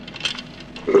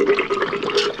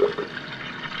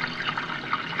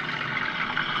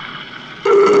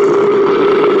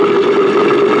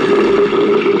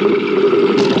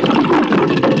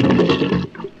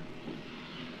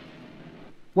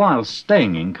 While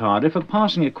staying in Cardiff, a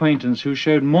passing acquaintance who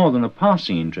showed more than a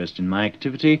passing interest in my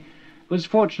activity was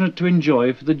fortunate to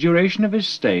enjoy for the duration of his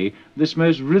stay this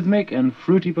most rhythmic and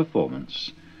fruity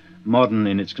performance. Modern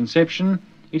in its conception,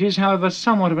 it is, however,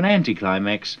 somewhat of an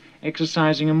anticlimax,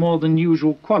 exercising a more than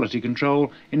usual quality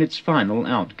control in its final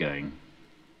outgoing.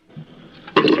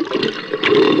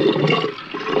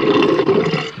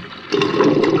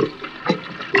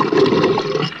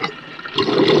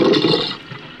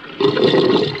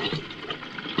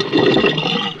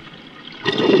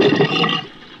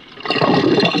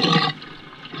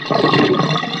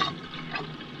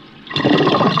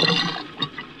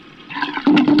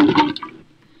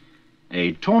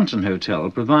 A Taunton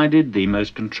hotel provided the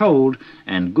most controlled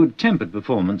and good-tempered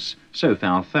performance so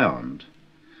far found.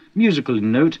 Musical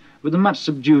in note, with a much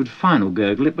subdued final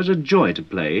gurgle, it was a joy to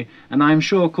play, and I am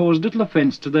sure caused little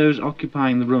offence to those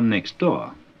occupying the room next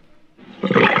door.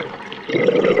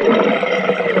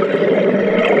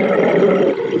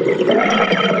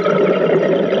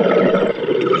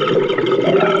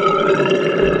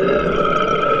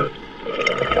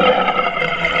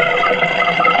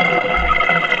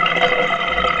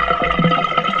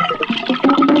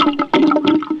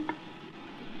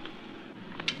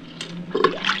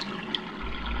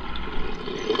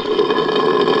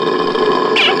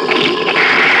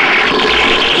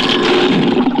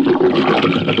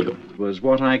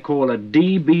 What I call a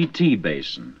DBT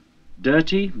basin,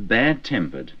 dirty,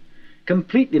 bad-tempered,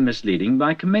 completely misleading.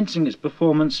 By commencing its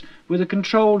performance with a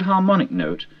controlled harmonic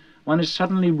note, one is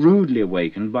suddenly rudely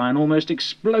awakened by an almost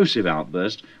explosive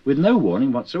outburst with no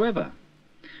warning whatsoever.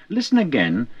 Listen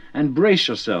again and brace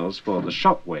yourselves for the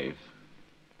shockwave.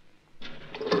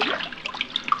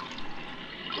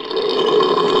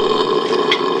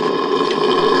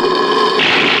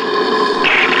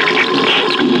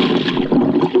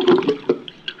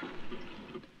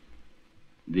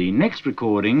 The next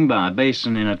recording by a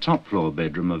basin in a top-floor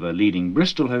bedroom of a leading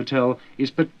Bristol hotel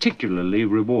is particularly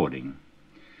rewarding.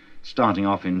 Starting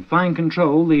off in fine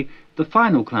control, the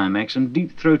final climax and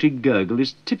deep-throated gurgle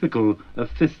is typical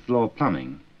of fifth-floor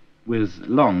plumbing, with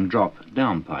long drop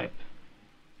downpipe.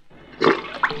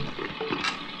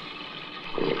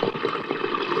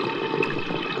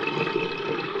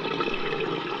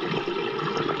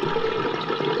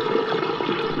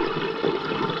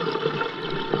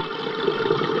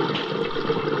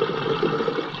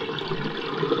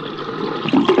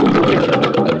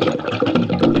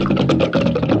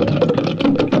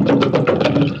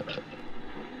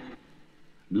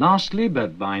 Lastly,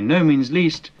 but by no means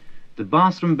least, the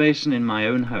bathroom basin in my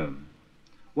own home.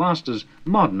 Whilst as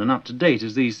modern and up-to-date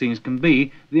as these things can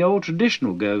be, the old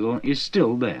traditional gurgle is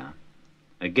still there.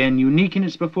 Again, unique in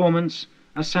its performance,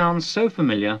 a sound so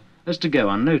familiar as to go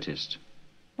unnoticed.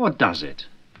 Or does it?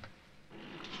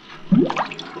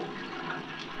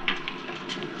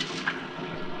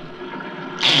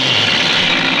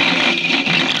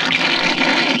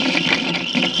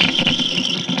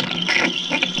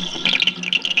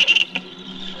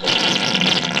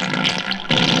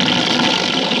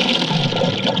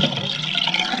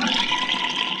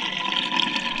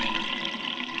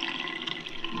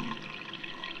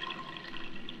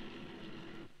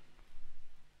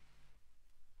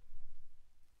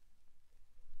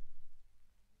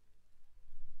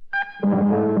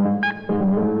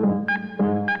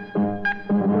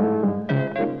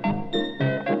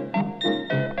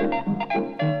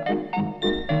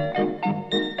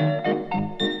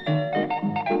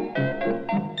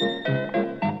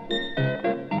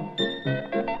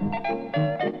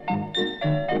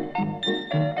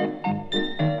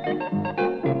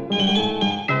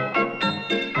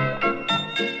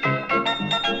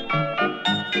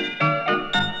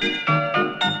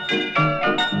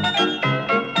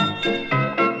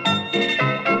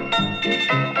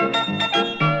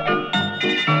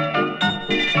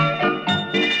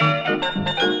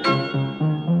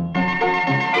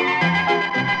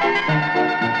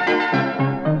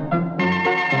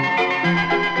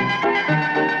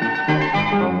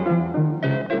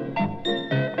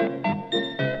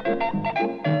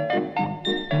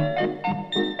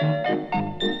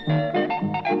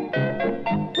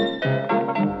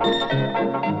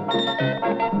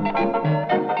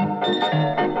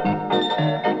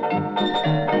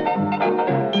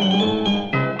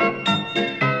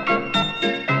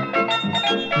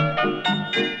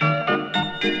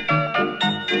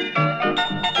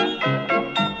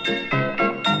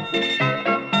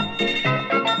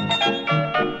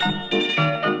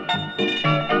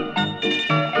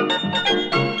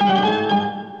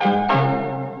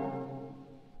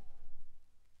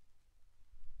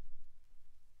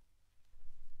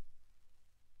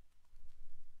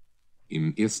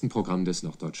 Im ersten Programm des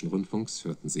Norddeutschen Rundfunks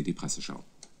hörten Sie die Presseschau.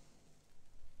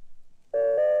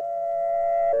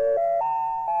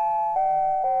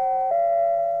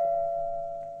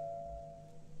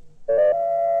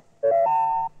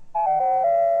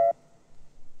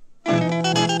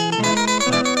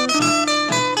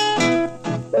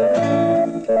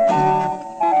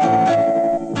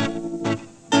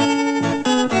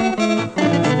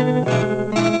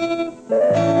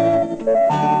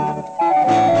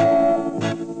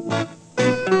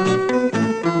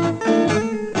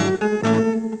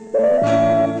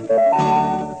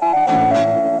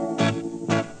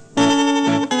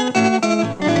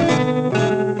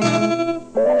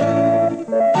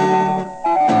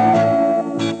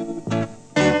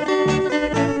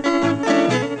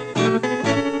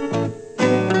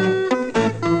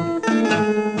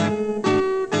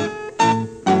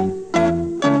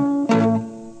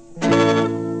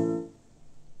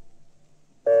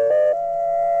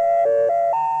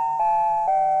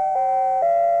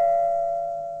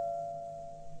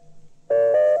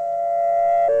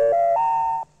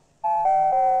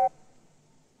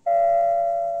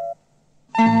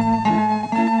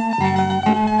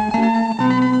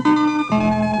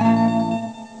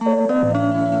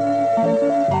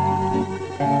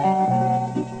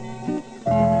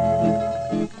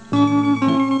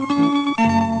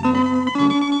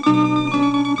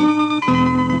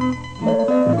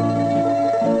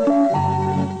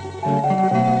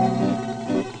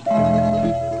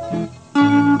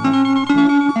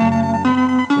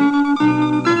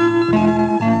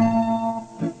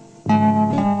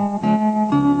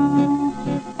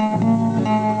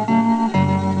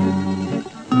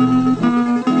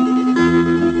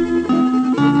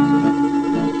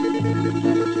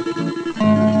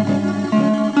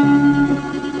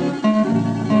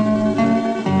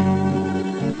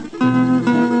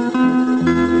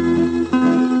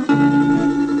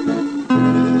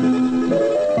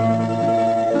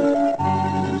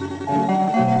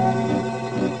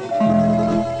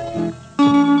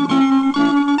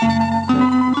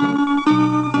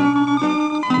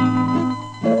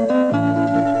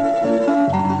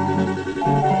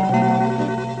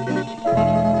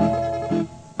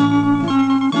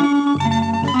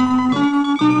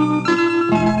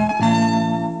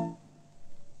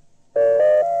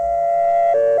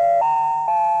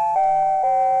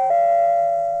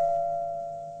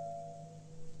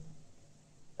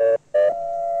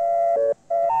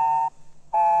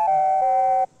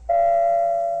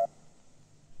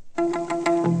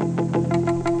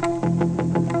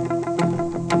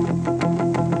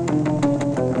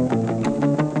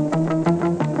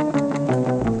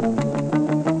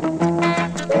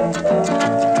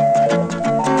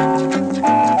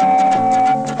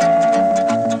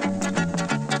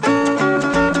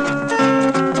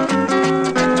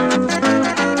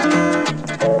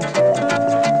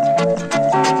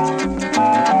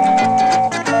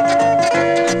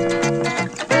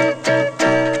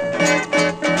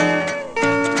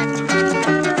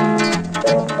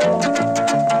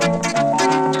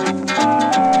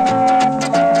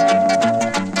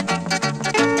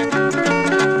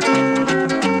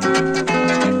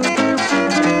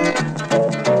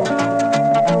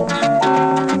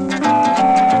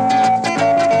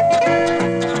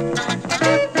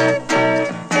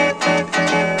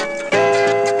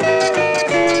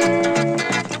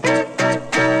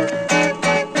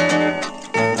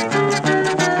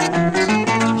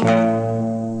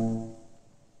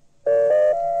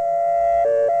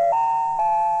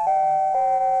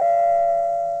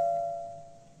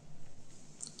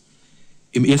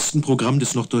 Im ersten Programm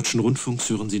des Norddeutschen Rundfunks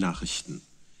hören Sie Nachrichten.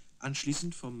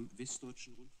 Anschließend vom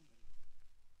Westdeutschen Rundfunk.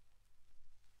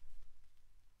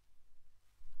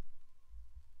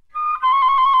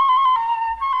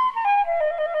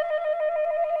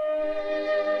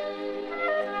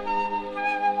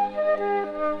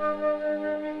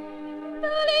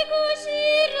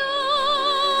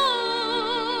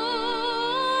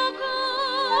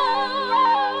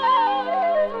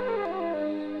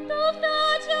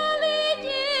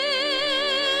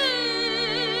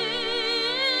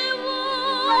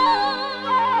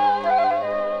 Oh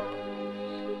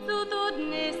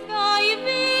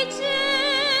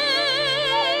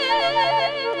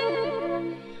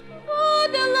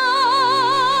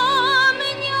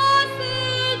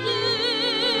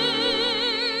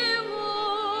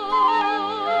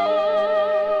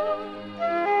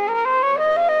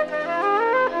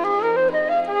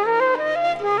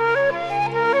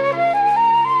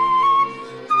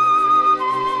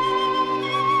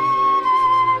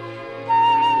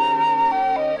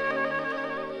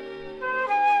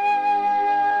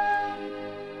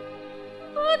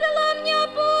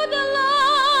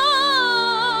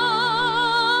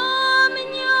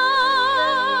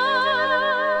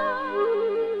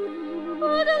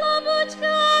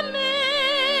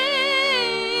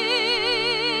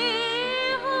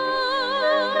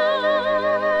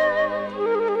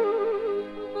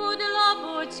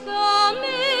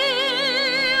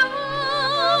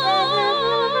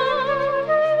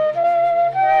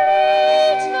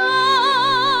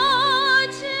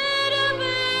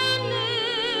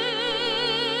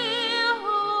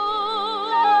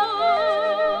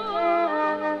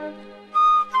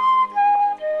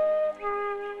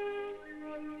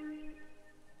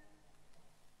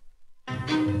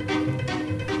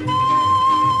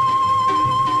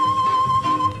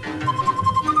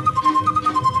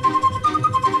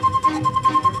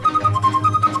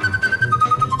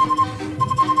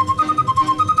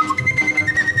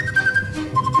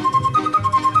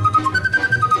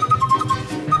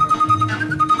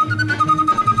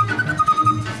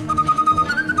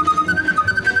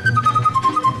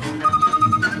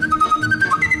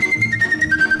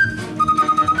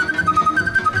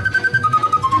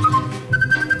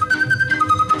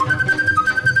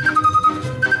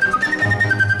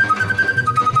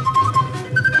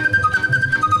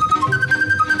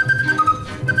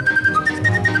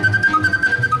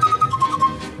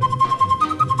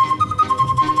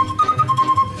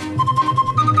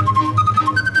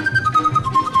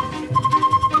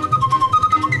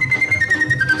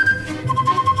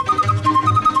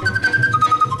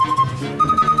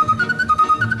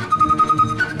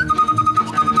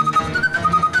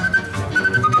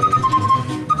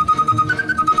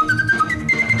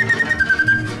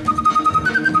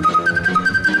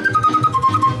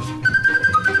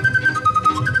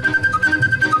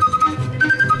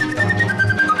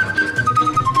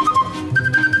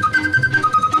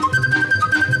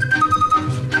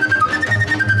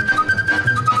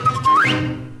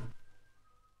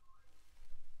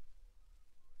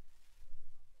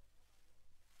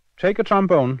take a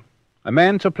trombone, a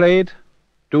man to play it,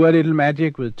 do a little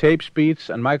magic with tape speeds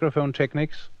and microphone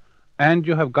techniques, and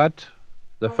you have got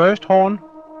the first horn,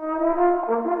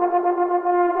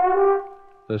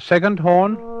 the second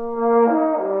horn,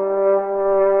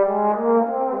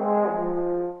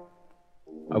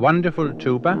 a wonderful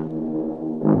tuba.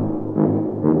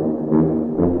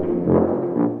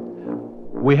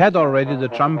 We had already the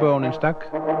trombone in stock,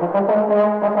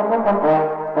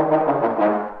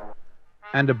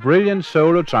 and a brilliant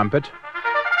solo trumpet.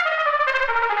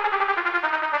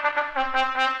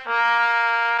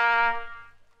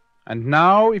 And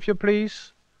now, if you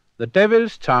please, the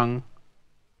devil's tongue.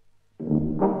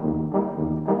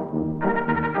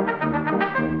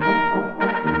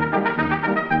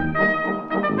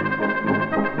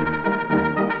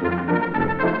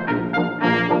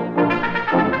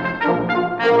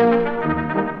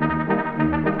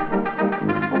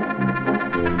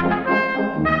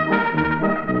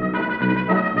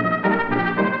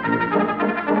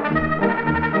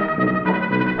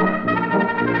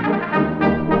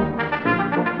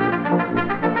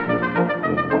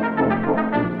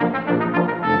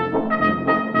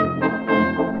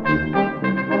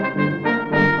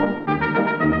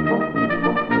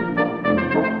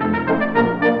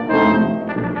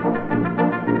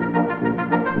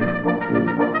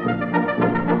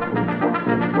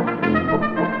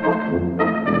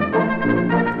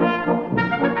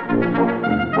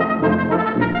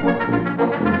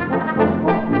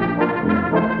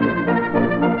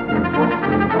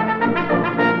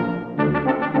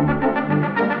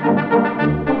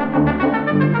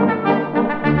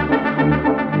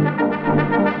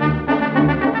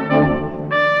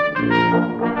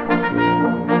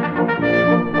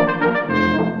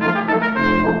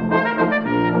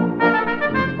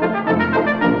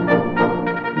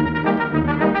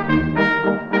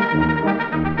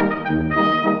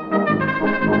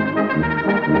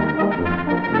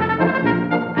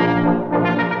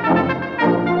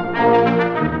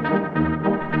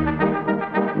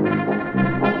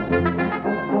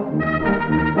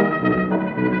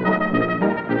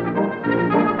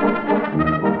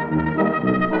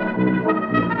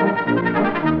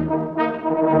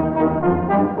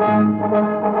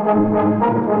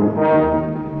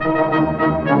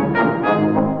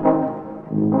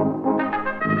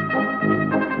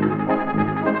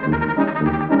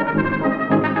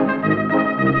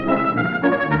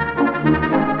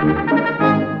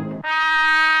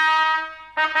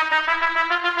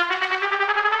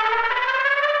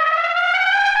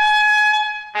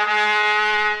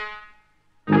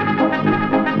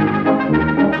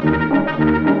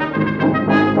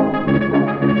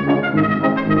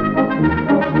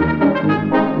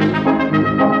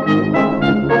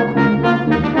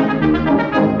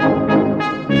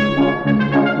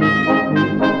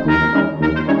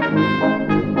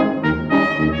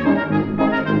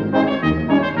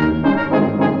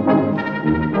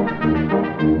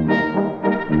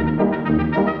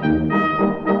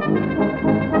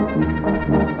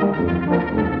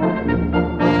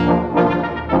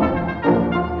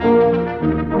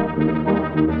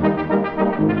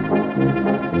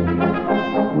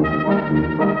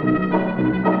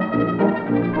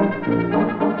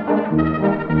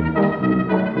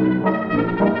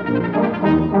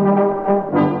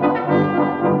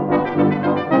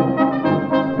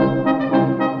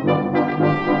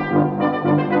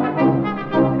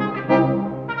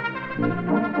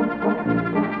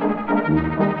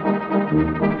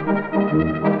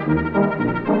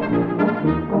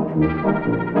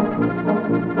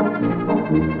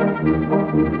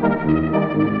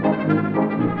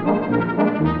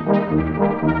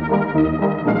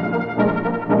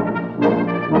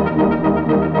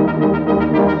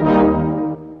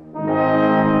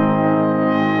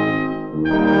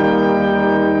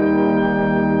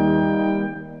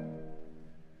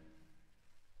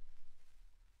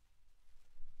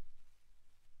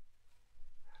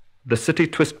 The City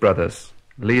Twist Brothers,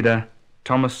 leader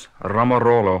Thomas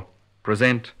Ramarolo,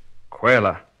 present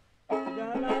Quella.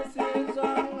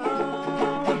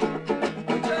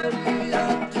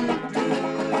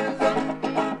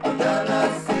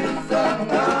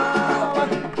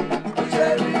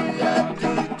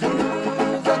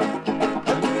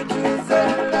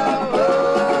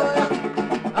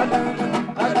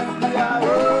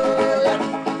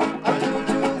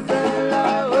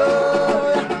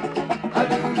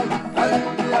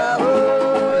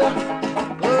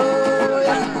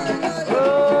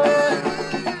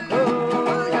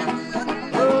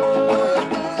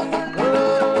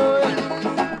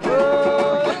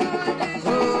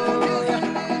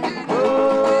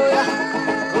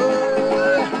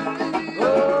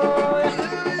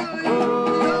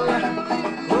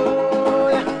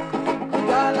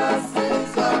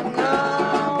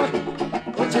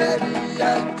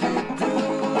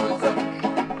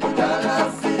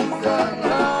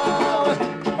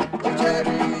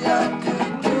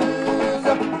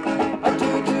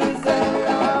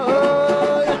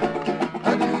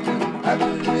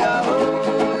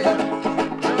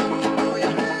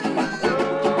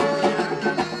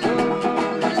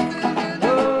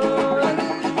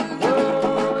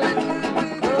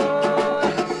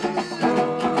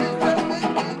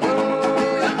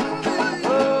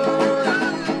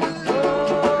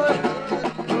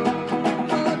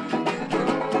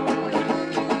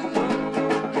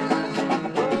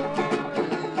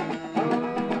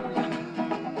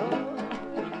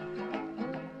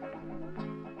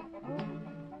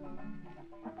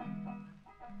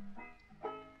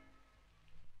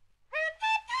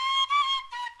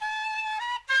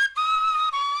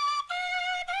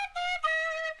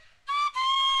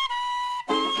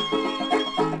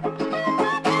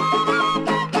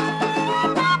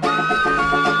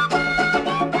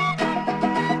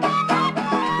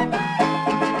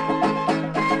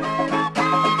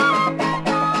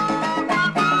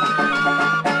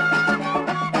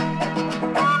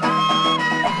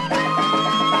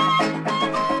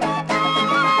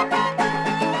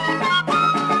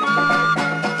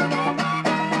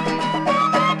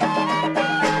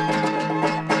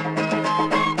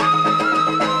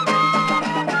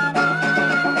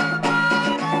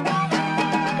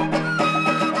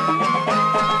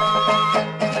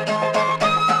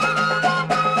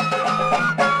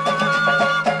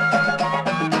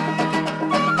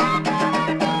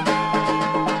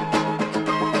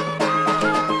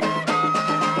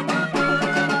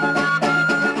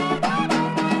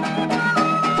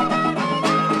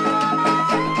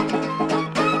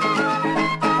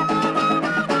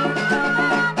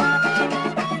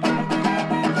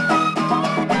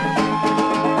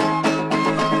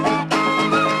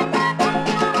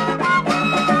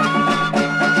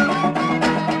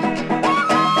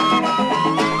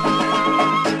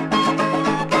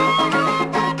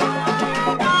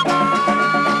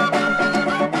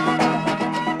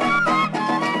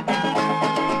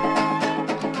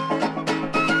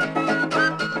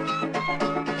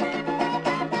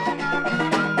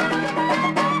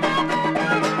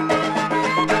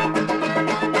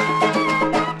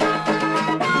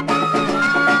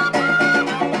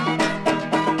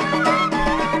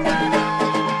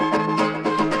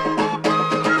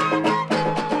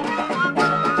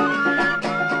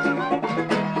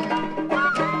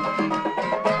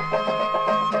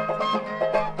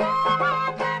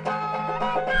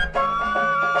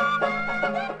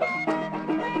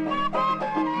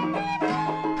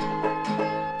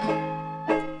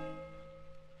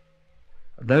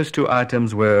 Those two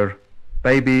items were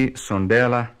Baby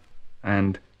Sondela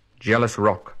and Jealous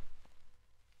Rock.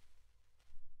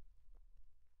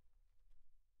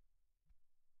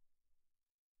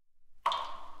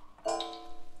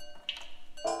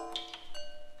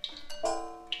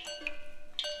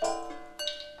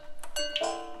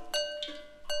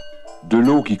 De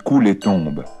l'eau qui coule et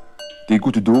tombe, des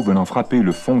gouttes d'eau venant frapper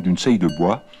le fond d'une seille de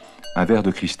bois, un verre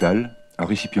de cristal, un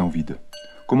récipient vide.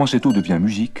 Comment cette eau devient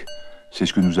musique, c'est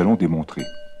ce que nous allons démontrer.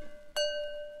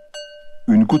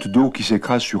 Une goutte d'eau qui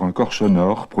s'écrase sur un corps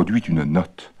sonore produit une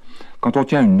note. Quand on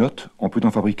tient une note, on peut en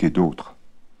fabriquer d'autres.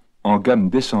 En gamme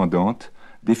descendante,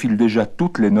 défilent déjà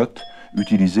toutes les notes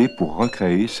utilisées pour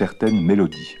recréer certaines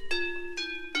mélodies.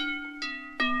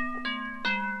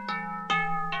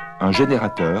 Un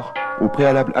générateur, au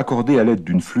préalable accordé à l'aide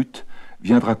d'une flûte,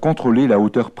 viendra contrôler la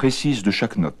hauteur précise de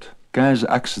chaque note. 15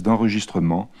 axes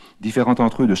d'enregistrement, différents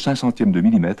entre eux de 5/100 de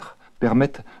millimètre,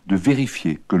 permettent de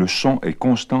vérifier que le son est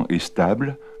constant et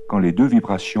stable quand les deux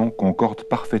vibrations concordent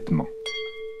parfaitement.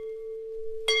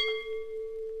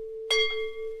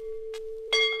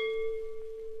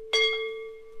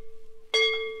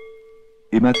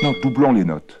 Et maintenant, doublons les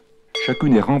notes.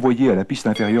 Chacune est renvoyée à la piste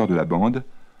inférieure de la bande,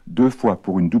 2 fois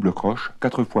pour une double croche,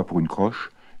 4 fois pour une croche,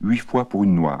 8 fois pour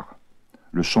une noire.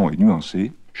 Le son est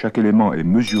nuancé, chaque élément est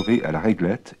mesuré à la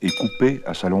réglette et coupé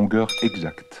à sa longueur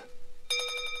exacte.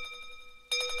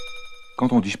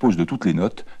 Quand on dispose de toutes les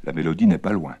notes, la mélodie n'est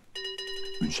pas loin.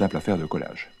 Une simple affaire de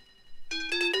collage.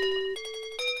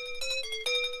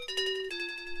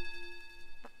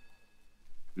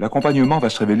 L'accompagnement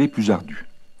va se révéler plus ardu.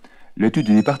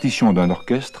 L'étude des partitions d'un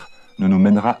orchestre ne nous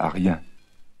mènera à rien.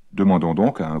 Demandons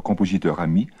donc à un compositeur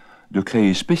ami de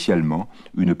créer spécialement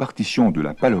une partition de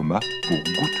la Paloma pour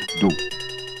gouttes d'eau.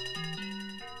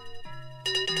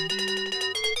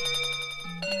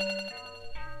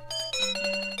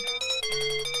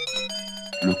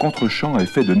 Le contre-champ est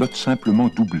fait de notes simplement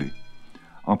doublées.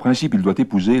 En principe, il doit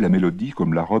épouser la mélodie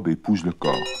comme la robe épouse le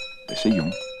corps. Essayons.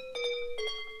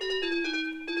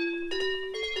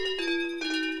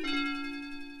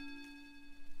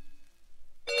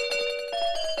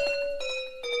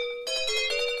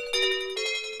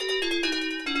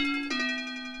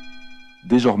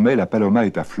 Désormais, la Paloma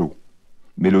est à flot.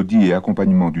 Mélodie et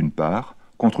accompagnement d'une part,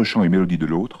 contre-champ et mélodie de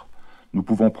l'autre. Nous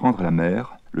pouvons prendre la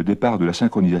mer, le départ de la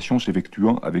synchronisation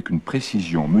s'effectuant avec une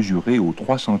précision mesurée au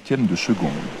 3/100 de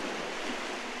seconde.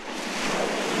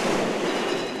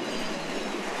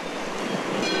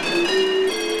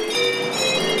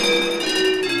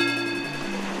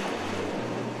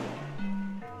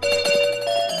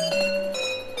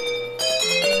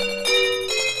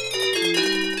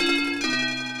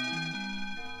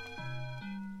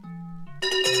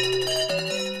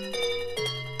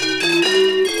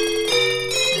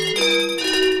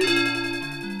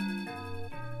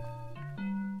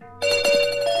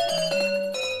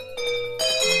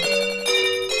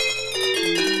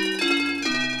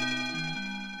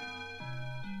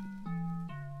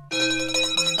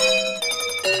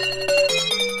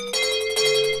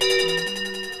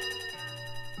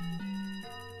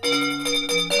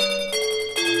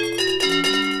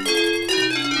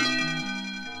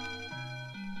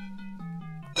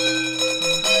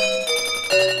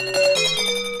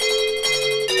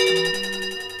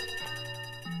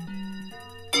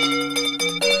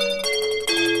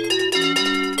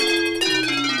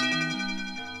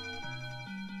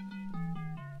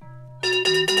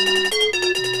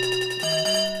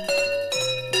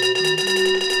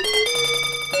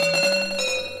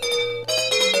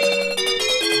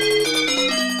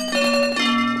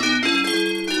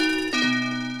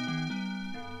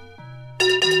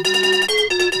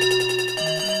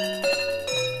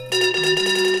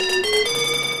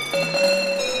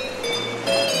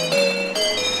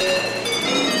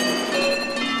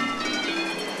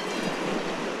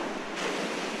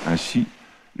 Ainsi,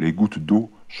 les gouttes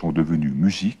d'eau sont devenues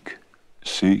musique,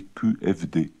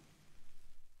 CQFD.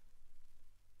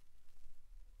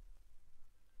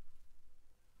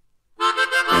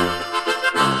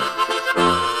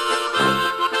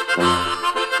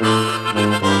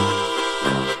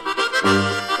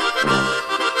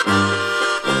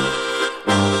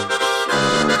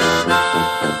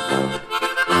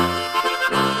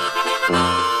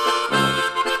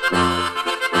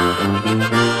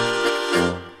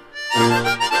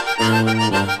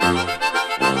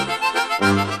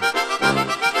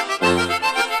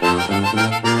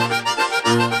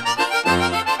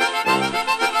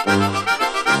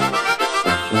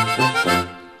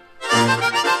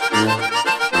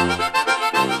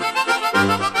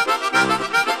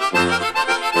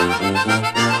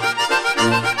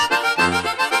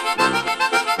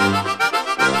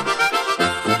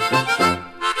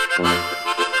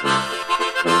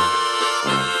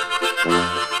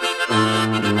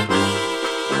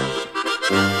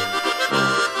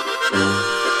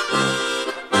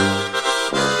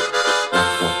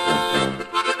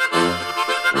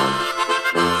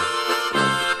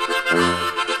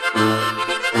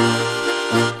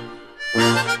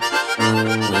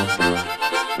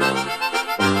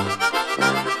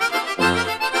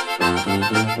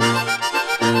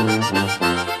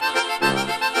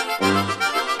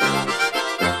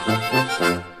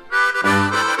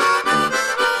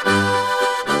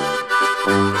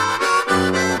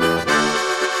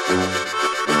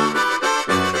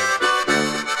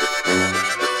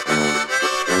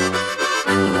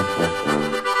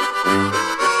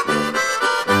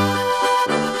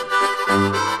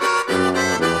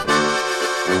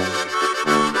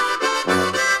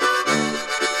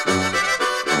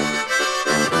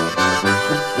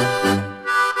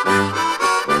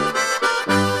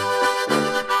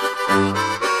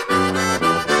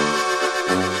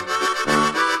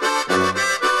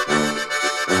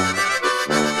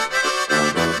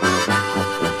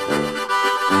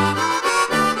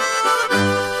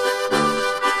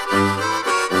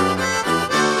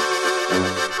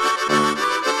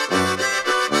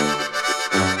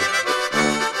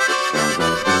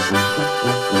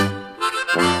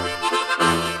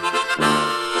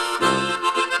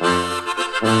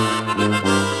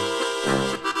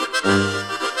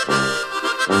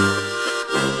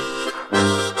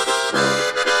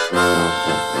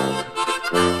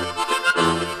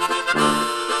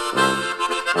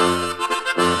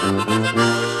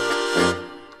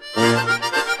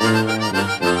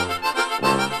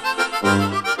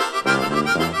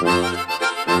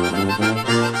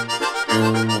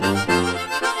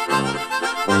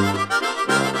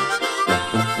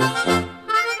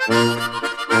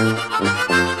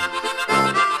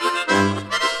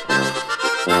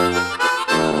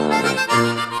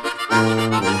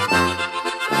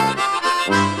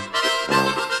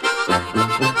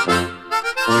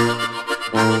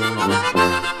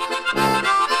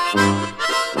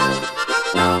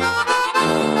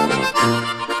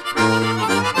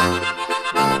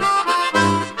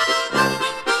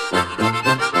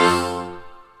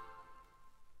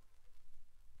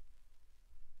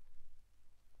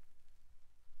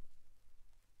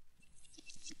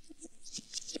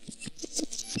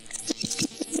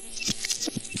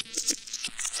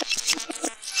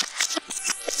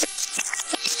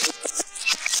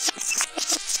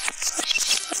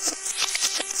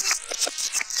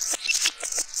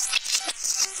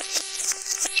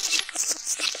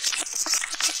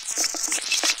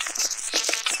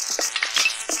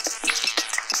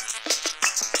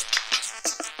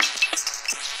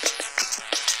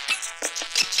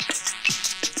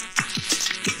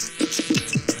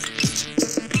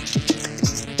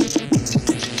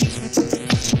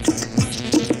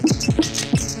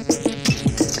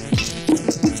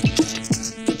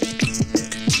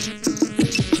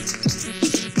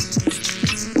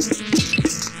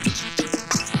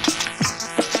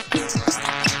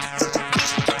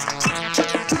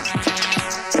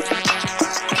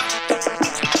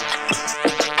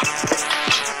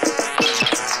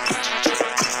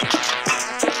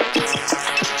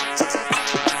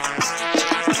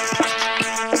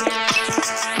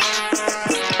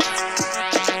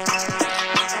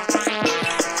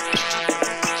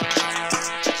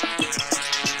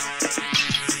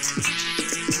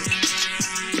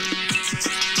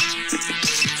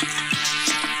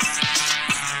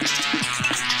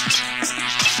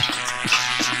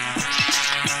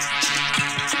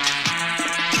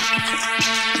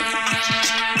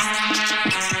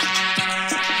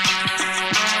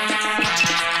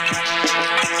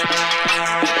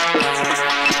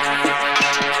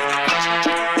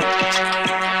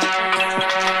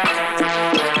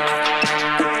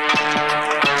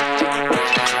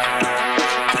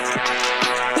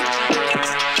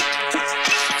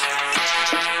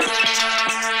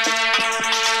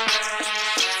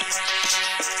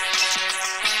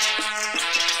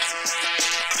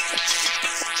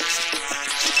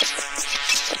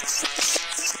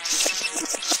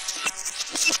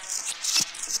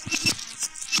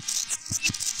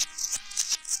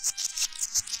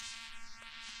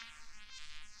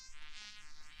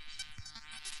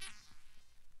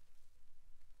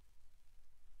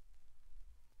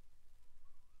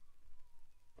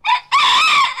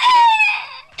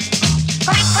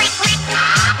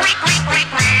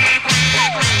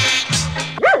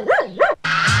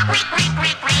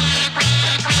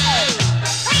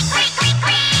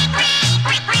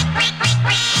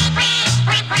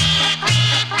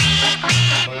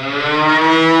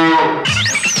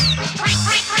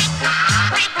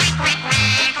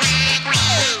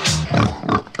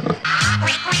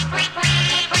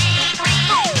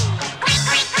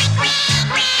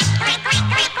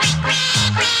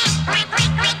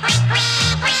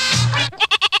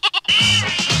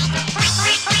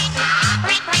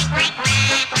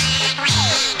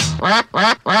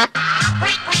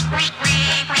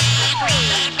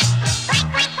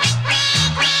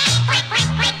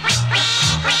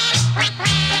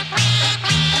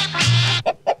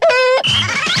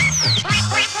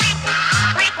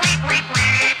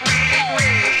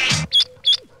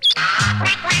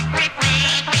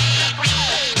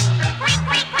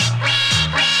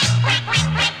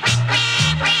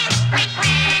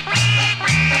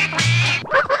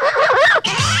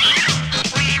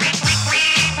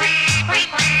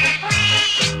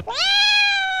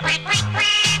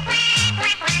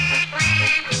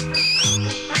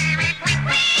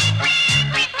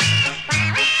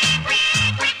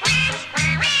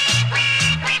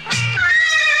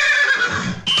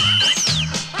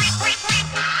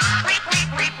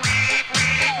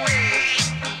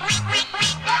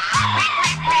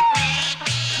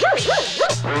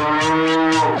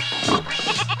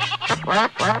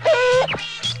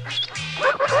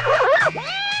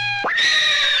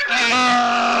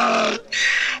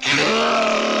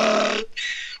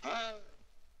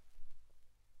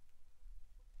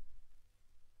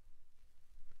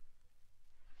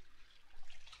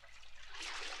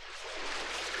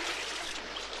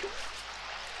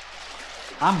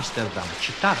 Amsterdam,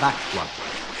 città d'acqua.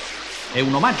 È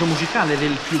un omaggio musicale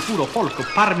del più puro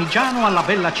folk parmigiano alla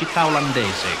bella città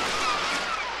olandese.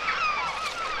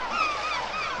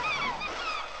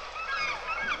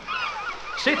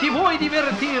 Se ti vuoi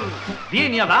divertir,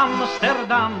 vieni ad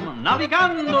Amsterdam,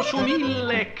 navigando su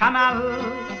 1000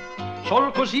 canal.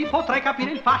 Sol così potrai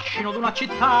capire il fascino d'una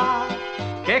città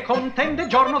che contende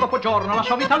giorno dopo giorno la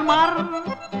sua vita al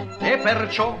mar. E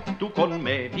perciò tu con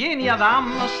me vieni ad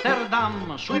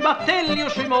Amsterdam, sui battelli o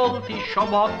sui molti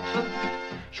showbot,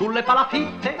 sulle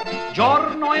palafitte,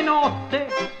 giorno e notte,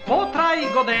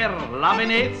 potrai goder la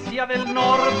Venezia del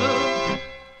Nord.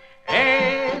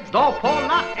 E dopo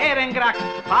la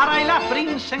Ehrengracht farai la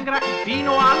Prinsengracht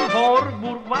fino al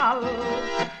Voorburgwal.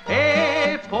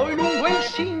 E poi lungo il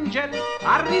Singel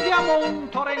arrivi a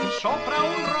Montoren sopra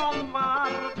un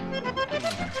Romvar.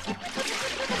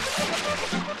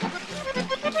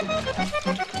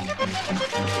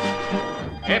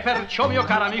 E perciò, mio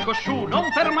caro amico, su, non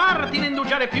fermarti né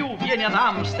indugiare più, vieni ad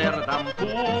Amsterdam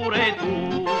pure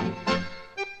tu.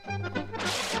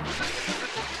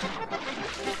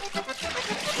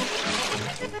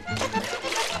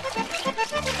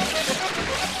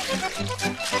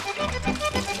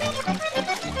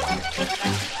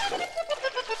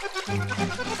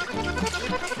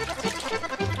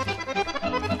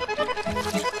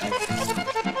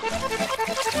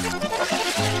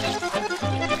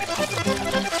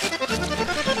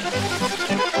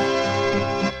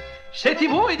 Se ti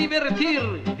vuoi divertir,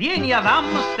 vieni ad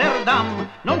Amsterdam.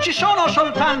 Non ci sono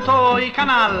soltanto i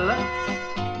canal,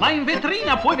 ma in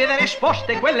vetrina puoi vedere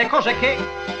esposte quelle cose che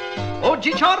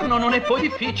oggigiorno non è poi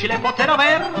difficile poter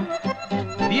aver.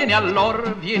 Vieni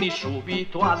allora, vieni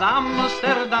subito ad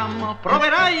Amsterdam,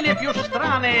 proverai le più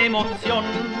strane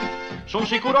emozioni. Sono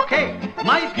sicuro che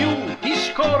mai più ti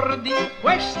scordi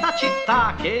questa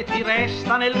città che ti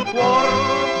resta nel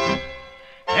cuore.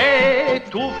 E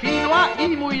tu fino a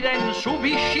Imuiden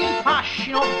subisci il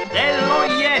fascino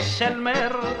dello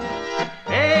Jesselmer.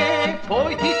 E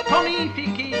poi ti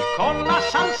tonifichi con la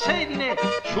salsedine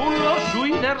sullo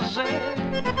Zuiderzee.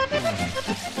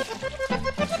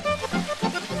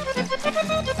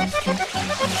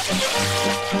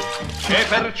 E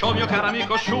perciò, mio caro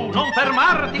amico, su, non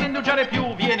fermarti né indugiare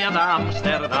più, vieni ad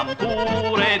Amsterdam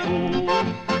pure tu.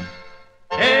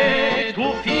 E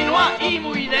tu fino a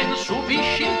Imuiden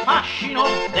subisci il fascino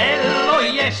dello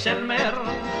Jesselmer.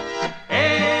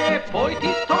 E poi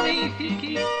ti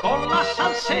tonifichi con la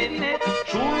salsedine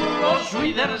sullo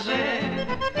Zuiderzee.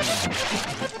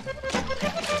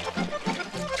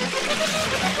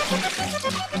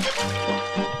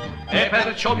 E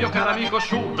perciò, mio caro amico,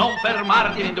 su, non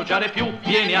fermarti né indugiare più,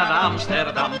 vieni ad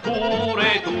Amsterdam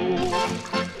pure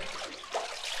tu.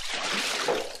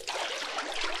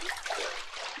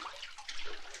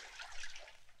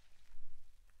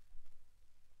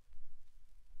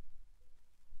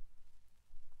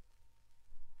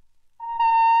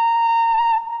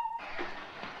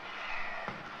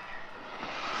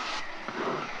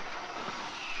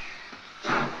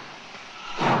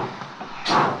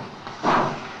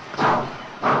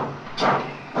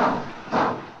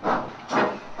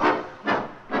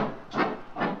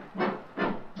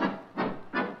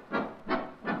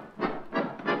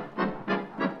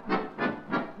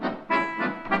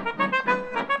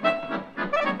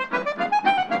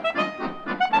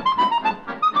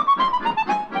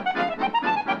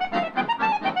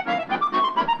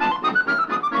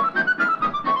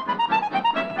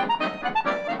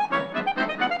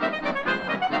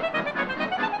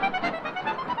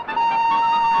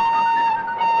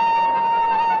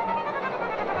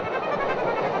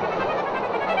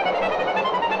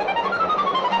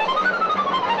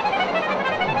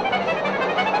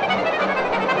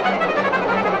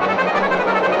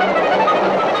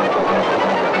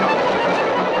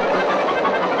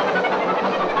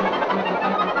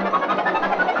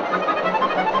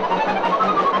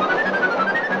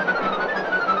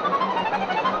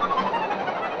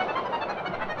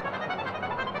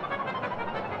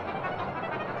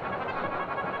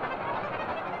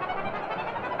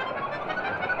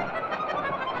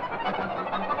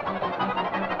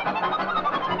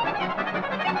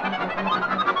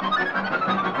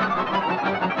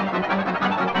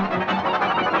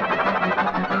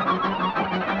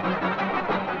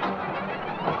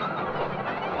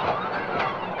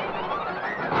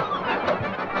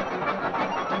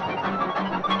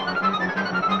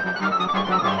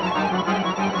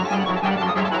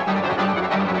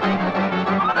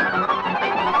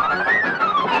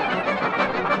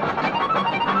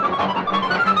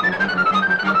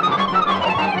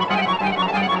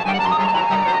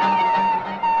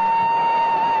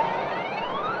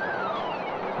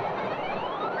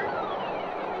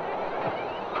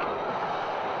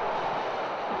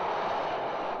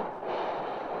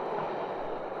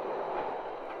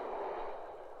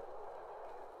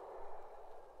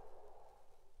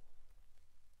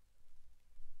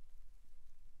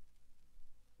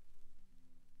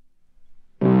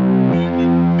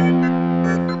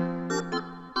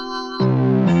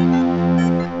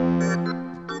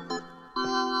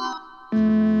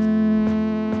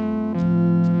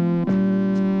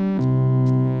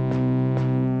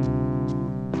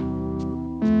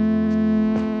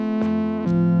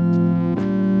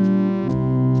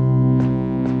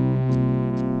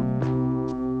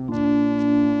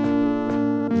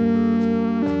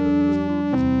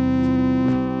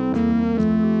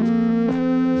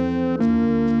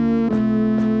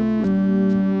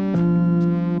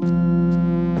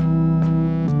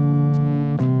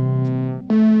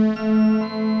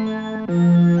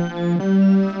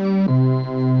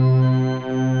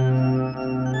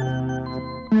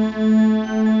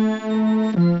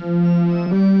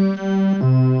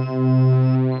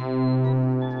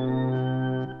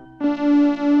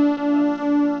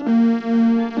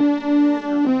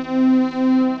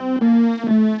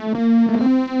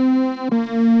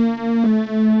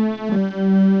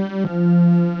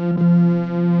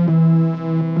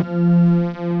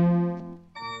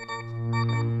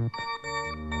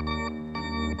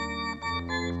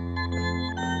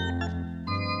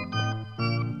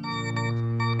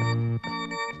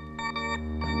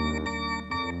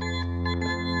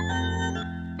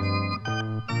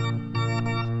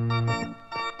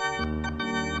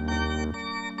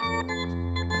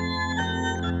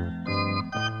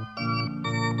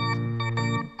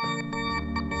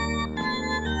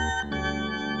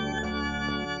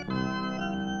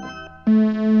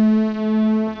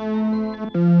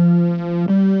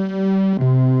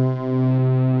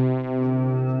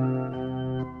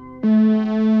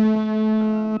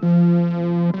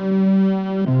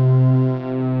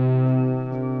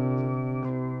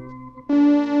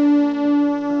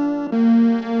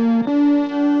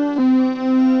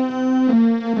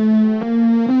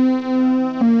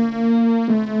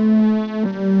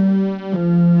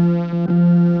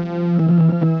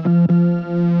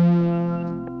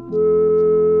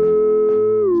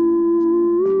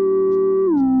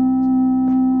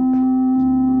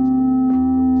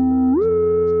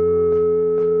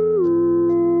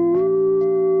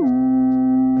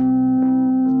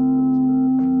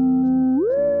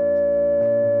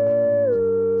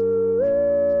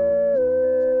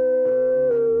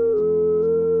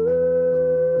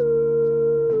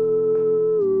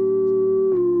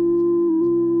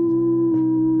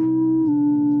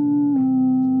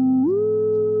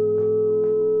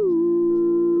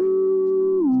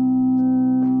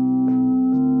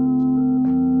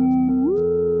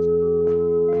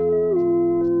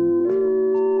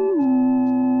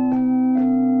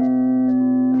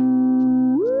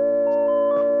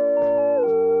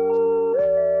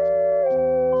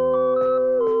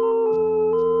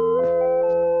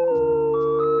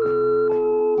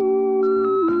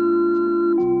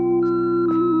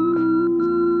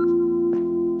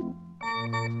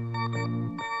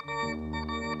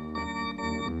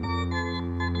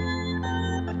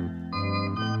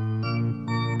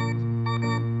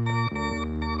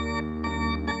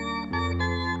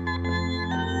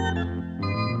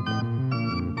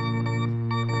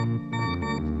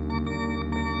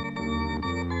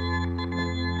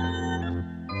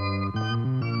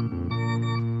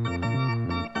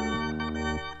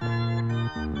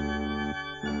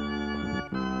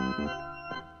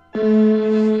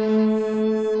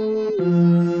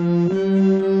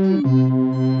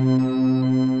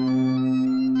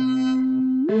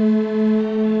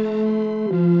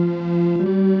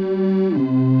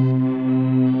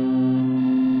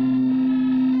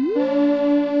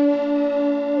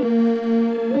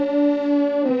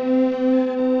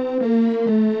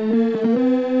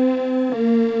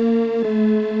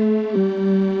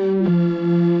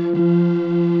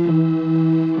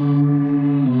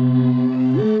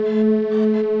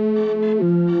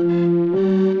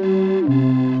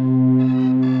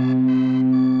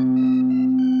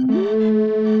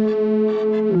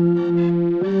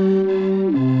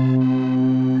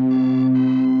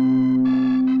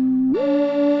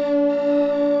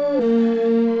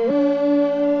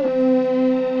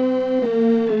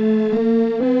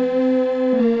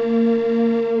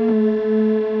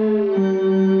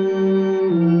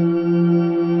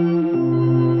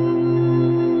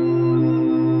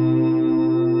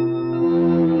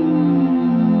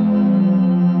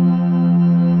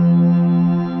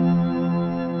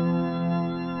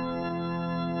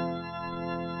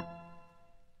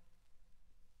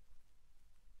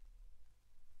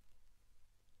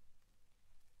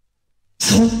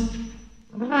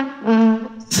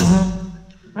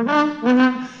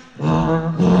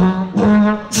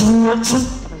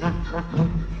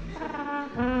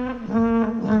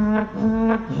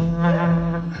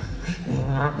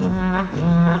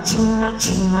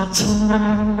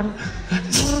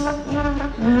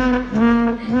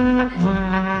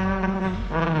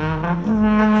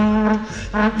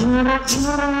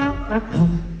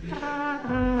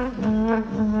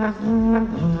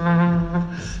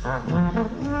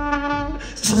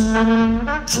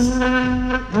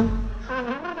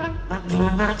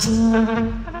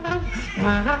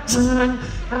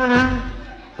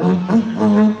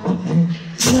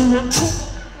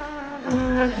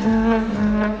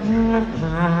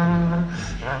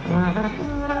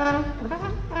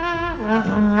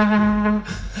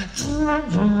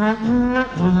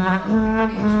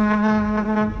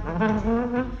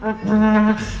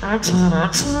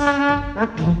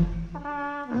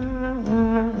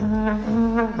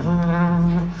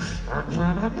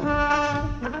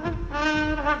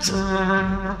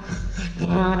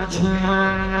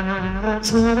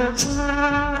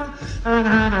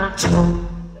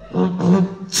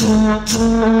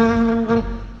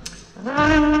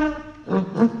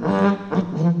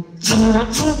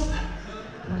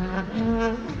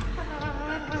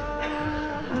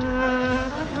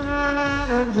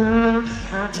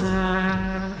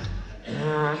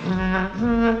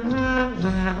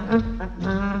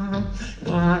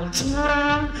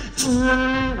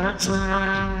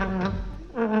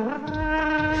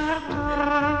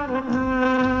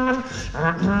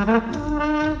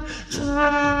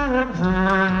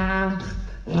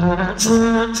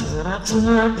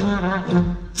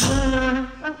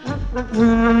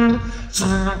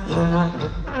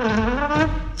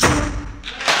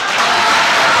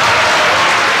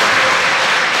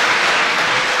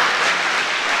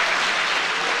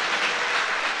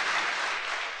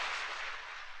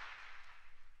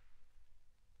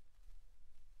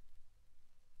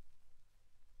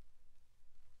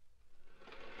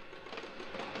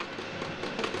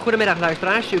 Goedemiddag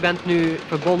luisteraars, u bent nu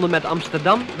verbonden met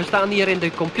Amsterdam. We staan hier in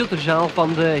de computerzaal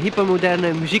van de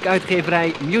hypermoderne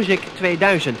muziekuitgeverij Musique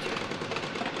 2000.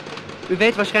 U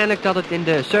weet waarschijnlijk dat het in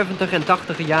de 70 en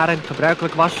 80 jaren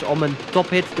gebruikelijk was om een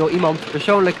tophit door iemand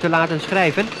persoonlijk te laten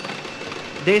schrijven.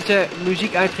 Deze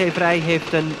muziekuitgeverij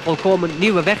heeft een volkomen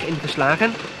nieuwe weg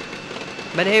ingeslagen.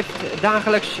 Men heeft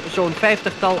dagelijks zo'n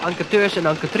 50-tal enquêteurs en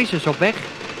enquêtrices op weg.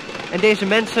 En deze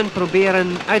mensen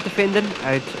proberen uit te vinden,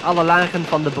 uit alle lagen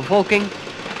van de bevolking,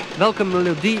 welke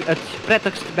melodie het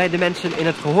prettigst bij de mensen in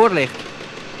het gehoor ligt.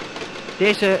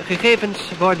 Deze gegevens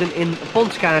worden in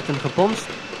ponskaarten geponst.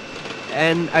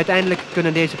 En uiteindelijk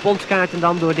kunnen deze ponskaarten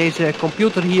dan door deze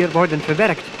computer hier worden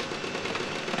verwerkt.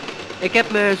 Ik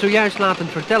heb me zojuist laten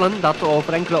vertellen dat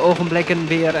over enkele ogenblikken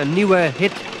weer een nieuwe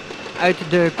hit uit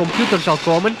de computer zal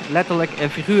komen. Letterlijk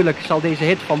en figuurlijk zal deze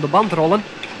hit van de band rollen.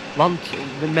 Want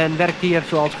men werkt hier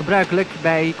zoals gebruikelijk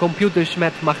bij computers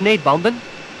met magneetbanden.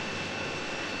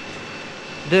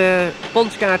 De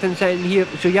ponskaarten zijn hier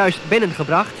zojuist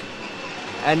binnengebracht.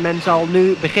 En men zal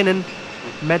nu beginnen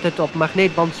met het op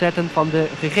magneetband zetten van de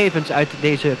gegevens uit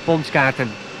deze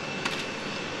ponskaarten.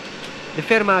 De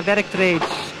firma werkt reeds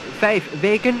 5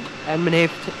 weken en men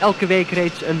heeft elke week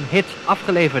reeds een hit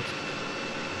afgeleverd.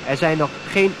 Er zijn nog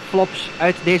geen flops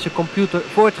uit deze computer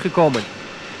voortgekomen.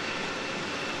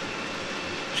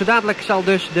 Zo dadelijk zal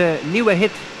dus de nieuwe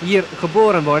hit hier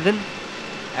geboren worden.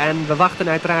 En we wachten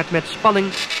uiteraard met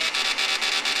spanning.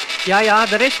 Ja,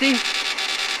 daar is die.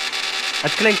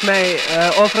 Het klinkt mij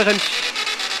overigens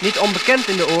niet onbekend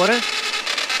in de oren.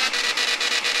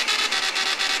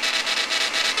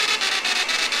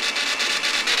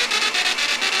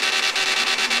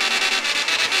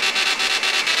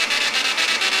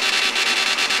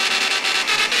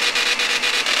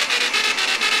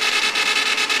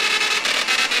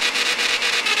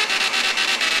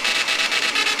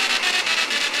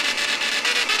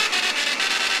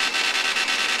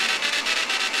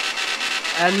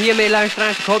 En hiermee,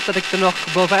 luisteraars, ik hoop dat ik er nog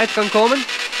bovenuit kan komen.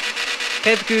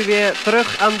 Geef ik u weer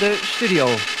terug aan de studio.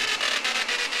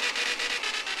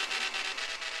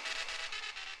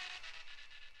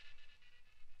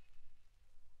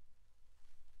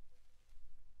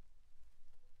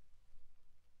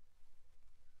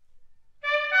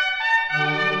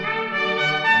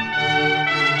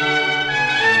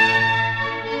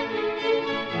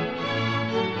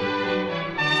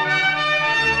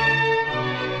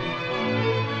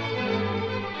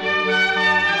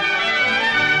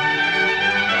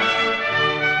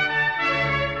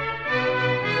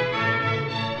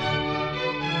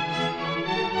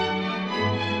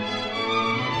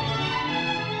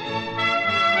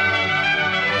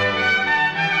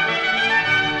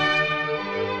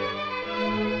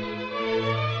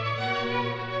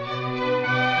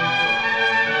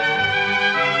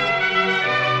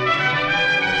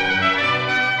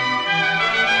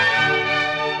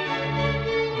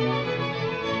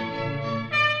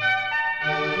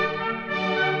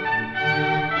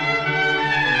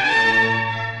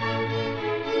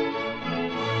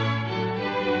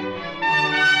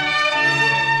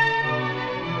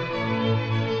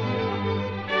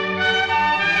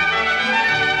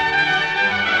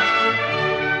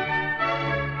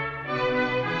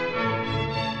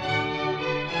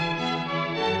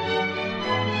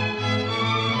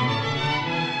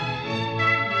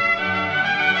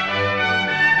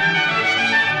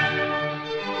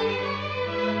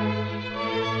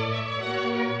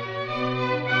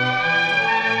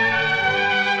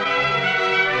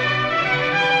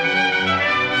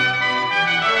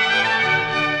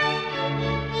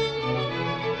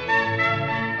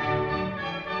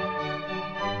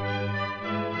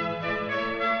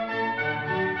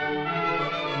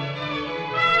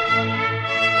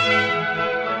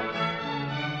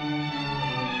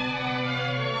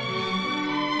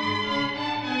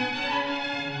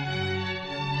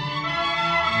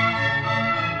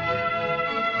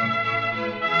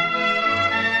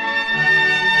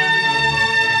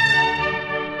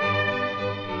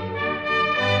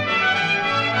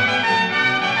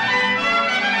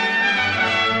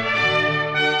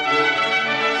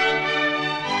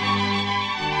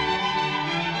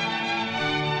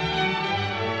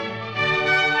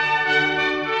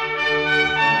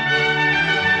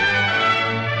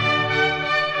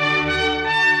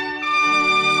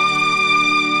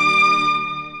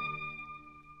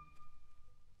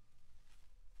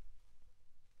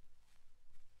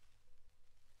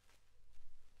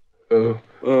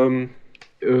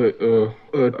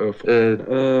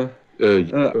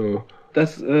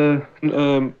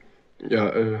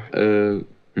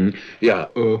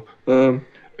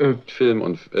 Film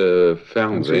und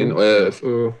Fernsehen.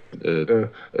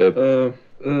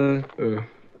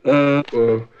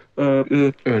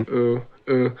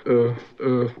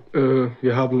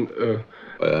 Wir haben